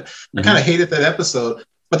went with it. I kind of hated that episode,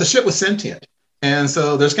 but the ship was sentient, and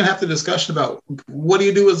so there's going to have to be a discussion about what do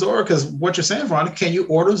you do with Zora? Because what you're saying, Veronica, can you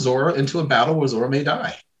order Zora into a battle where Zora may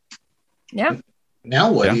die? Yeah.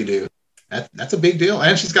 Now what do you do? That's a big deal.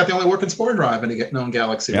 And she's got the only working spore drive in a known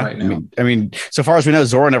galaxy right now. I mean, so far as we know,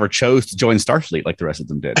 Zora never chose to join Starfleet like the rest of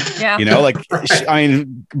them did. Yeah.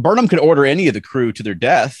 Burnham could order any of the crew to their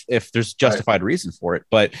death if there's justified reason for it.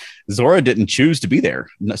 But Zora didn't choose to be there,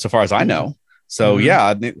 so far as I know. So,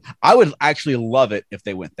 I would actually love it if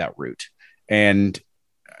they went that route. And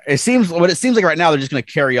it seems like right now they're just going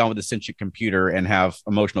to carry on with the sentient computer and have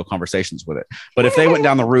emotional conversations with it. But if they went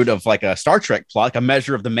down the route of like a Star Trek plot, like a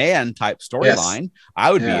Measure of the Man type storyline,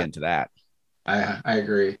 I would be into that. I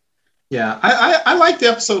agree. Yeah, I liked the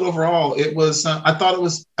episode overall. It was I thought it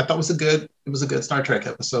was a good Star Trek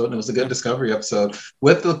episode, and it was a good Discovery episode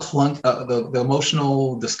with the the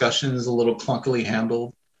emotional discussions a little clunkily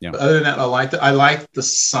handled. Yeah. But other than that, I liked it. I liked the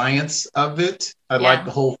science of it. I liked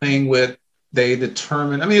the whole thing with they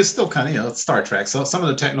determine. I mean, it's still kind of it's Star Trek. So some of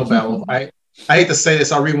the technobabble, I hate to say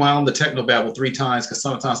this, I rewound the technobabble 3 times because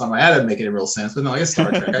sometimes I'm like, that doesn't make any real sense. But no, it's Star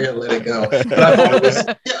Trek. I gotta let it go. But I thought it was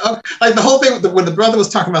like the whole thing when the brother was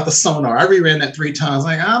talking about the sonar. I reran that 3 times.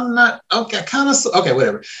 Like, I'm not okay,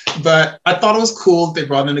 whatever. But I thought it was cool that they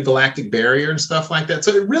brought in the galactic barrier and stuff like that.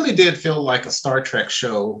 So it really did feel like a Star Trek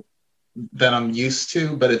show that I'm used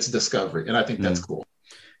to, but it's Discovery, and I think that's cool.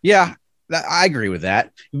 Yeah. I agree with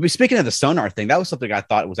that. Speaking of the sonar thing, that was something I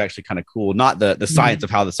thought was actually kind of cool. Not the science of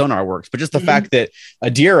how the sonar works, but just the fact that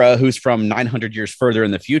Adira, who's from 900 years further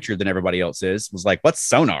in the future than everybody else is, was like, "What's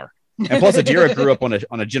sonar?" And plus, Adira grew up on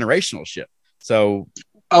a generational ship. So,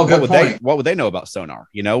 what would they know about sonar?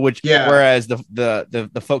 Whereas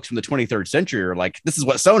the folks from the 23rd century are like, "This is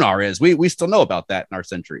what sonar is." We still know about that in our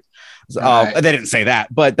century. They didn't say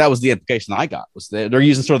that, but that was the implication I got. Was they're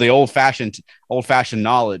using sort of the old fashioned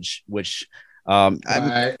knowledge, which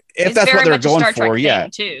if that's what they're going for,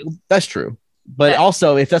 too. That's true. But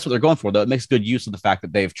also, if that's what they're going for, though, it makes good use of the fact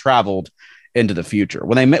that they've traveled into the future.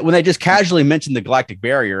 When they just casually mentioned the galactic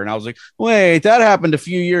barrier, and I was like, wait, that happened a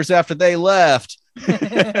few years after they left.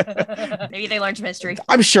 Maybe they learned some history.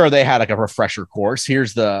 I'm sure they had like a refresher course.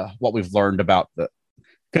 Here's what we've learned about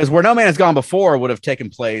because Where No Man Has Gone Before would have taken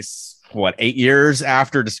place 8 years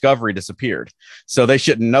after Discovery disappeared, so they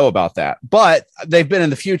shouldn't know about that. But they've been in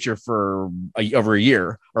the future for over a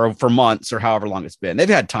year or for months or however long it's been. They've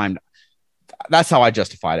had time. That's how I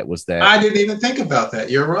justified it. Was that I didn't even think about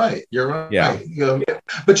that. You're right. Yeah.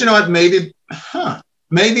 But you know what? Maybe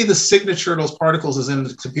the signature of those particles is in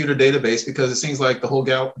the computer database because it seems like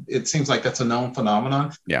it seems like that's a known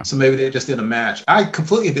phenomenon. Yeah. So maybe they just did a match. I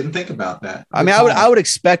completely didn't think about that. I mean, I would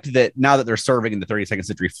expect that now that they're serving in the 32nd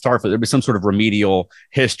century Starfleet, there'd be some sort of remedial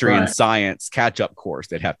history and science catch-up course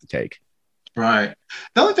they'd have to take. Right.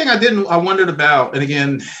 The only thing I wondered about, and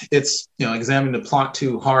again, it's examining the plot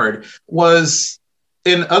too hard, was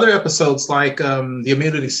in other episodes like the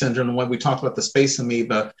immunity syndrome, when we talked about the space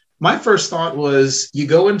amoeba. My first thought was you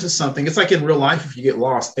go into something, it's like in real life if you get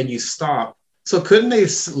lost and you stop. So couldn't they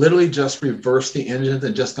literally just reverse the engines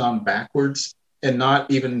and just gone backwards and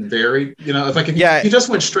not even vary? If you just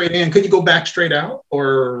went straight in, could you go back straight out?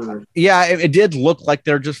 Or it did look like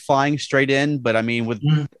they're just flying straight in, but I mean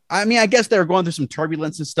I guess they were going through some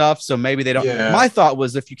turbulence and stuff, so maybe they don't. Yeah. My thought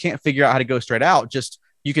was if you can't figure out how to go straight out,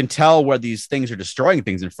 you can tell where these things are destroying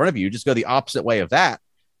things in front of you. Just go the opposite way of that.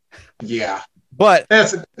 Yeah. But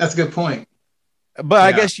that's a good point. But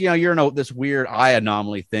I guess, you're in this weird eye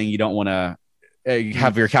anomaly thing. You don't want to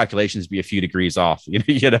have your calculations be a few degrees off,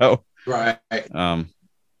 Right. I don't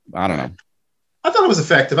know. I thought it was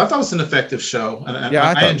effective. I thought it was an effective show. And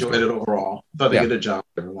I enjoyed it overall. I thought they did a job,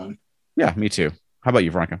 everyone. Yeah, me too. How about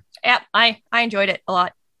you, Veronica? Yeah, I enjoyed it a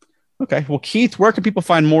lot. Okay. Well, Keith, where can people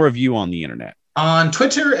find more of you on the internet? On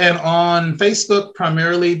Twitter and on Facebook,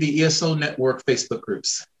 primarily the ESO Network Facebook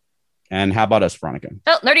groups. And how about us, Veronica?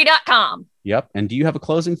 Nerdy.com. Yep. And do you have a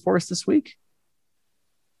closing for us this week?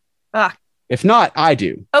 If not, I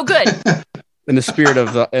do. Oh, good. In the spirit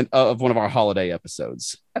of one of our holiday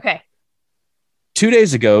episodes. Okay. 2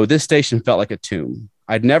 days ago, this station felt like a tomb.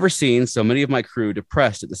 I'd never seen so many of my crew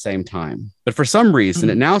depressed at the same time. But for some reason,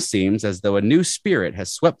 it now seems as though a new spirit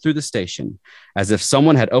has swept through the station, as if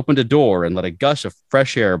someone had opened a door and let a gush of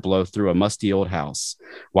fresh air blow through a musty old house.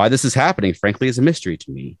 Why this is happening, frankly, is a mystery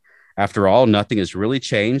to me. After all, nothing has really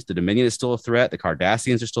changed. The Dominion is still a threat. The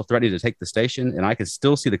Cardassians are still threatening to take the station, and I can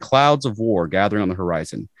still see the clouds of war gathering on the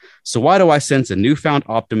horizon. So why do I sense a newfound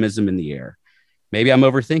optimism in the air? Maybe I'm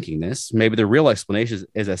overthinking this. Maybe the real explanation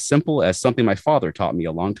is as simple as something my father taught me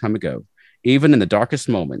a long time ago. Even in the darkest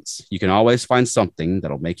moments, you can always find something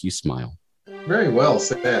that'll make you smile. Very well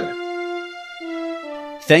said.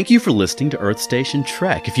 Thank you for listening to Earth Station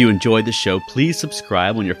Trek. If you enjoyed the show, please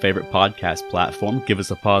subscribe on your favorite podcast platform. Give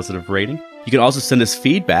us a positive rating. You can also send us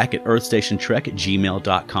feedback at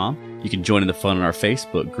earthstationtrek@gmail.com. You can join in the fun on our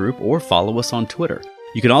Facebook group or follow us on Twitter.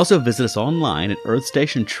 You can also visit us online at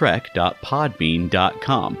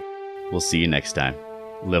earthstationtrek.podbean.com. We'll see you next time.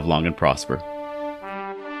 Live long and prosper.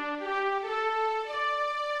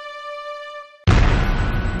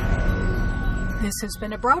 This has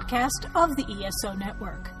been a broadcast of the ESO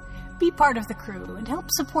Network. Be part of the crew and help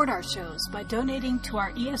support our shows by donating to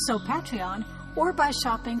our ESO Patreon or by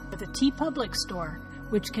shopping at the TeePublic store,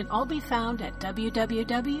 which can all be found at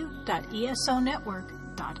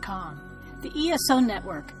www.esonetwork.com. The ESO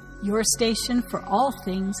Network, your station for all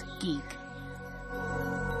things geek.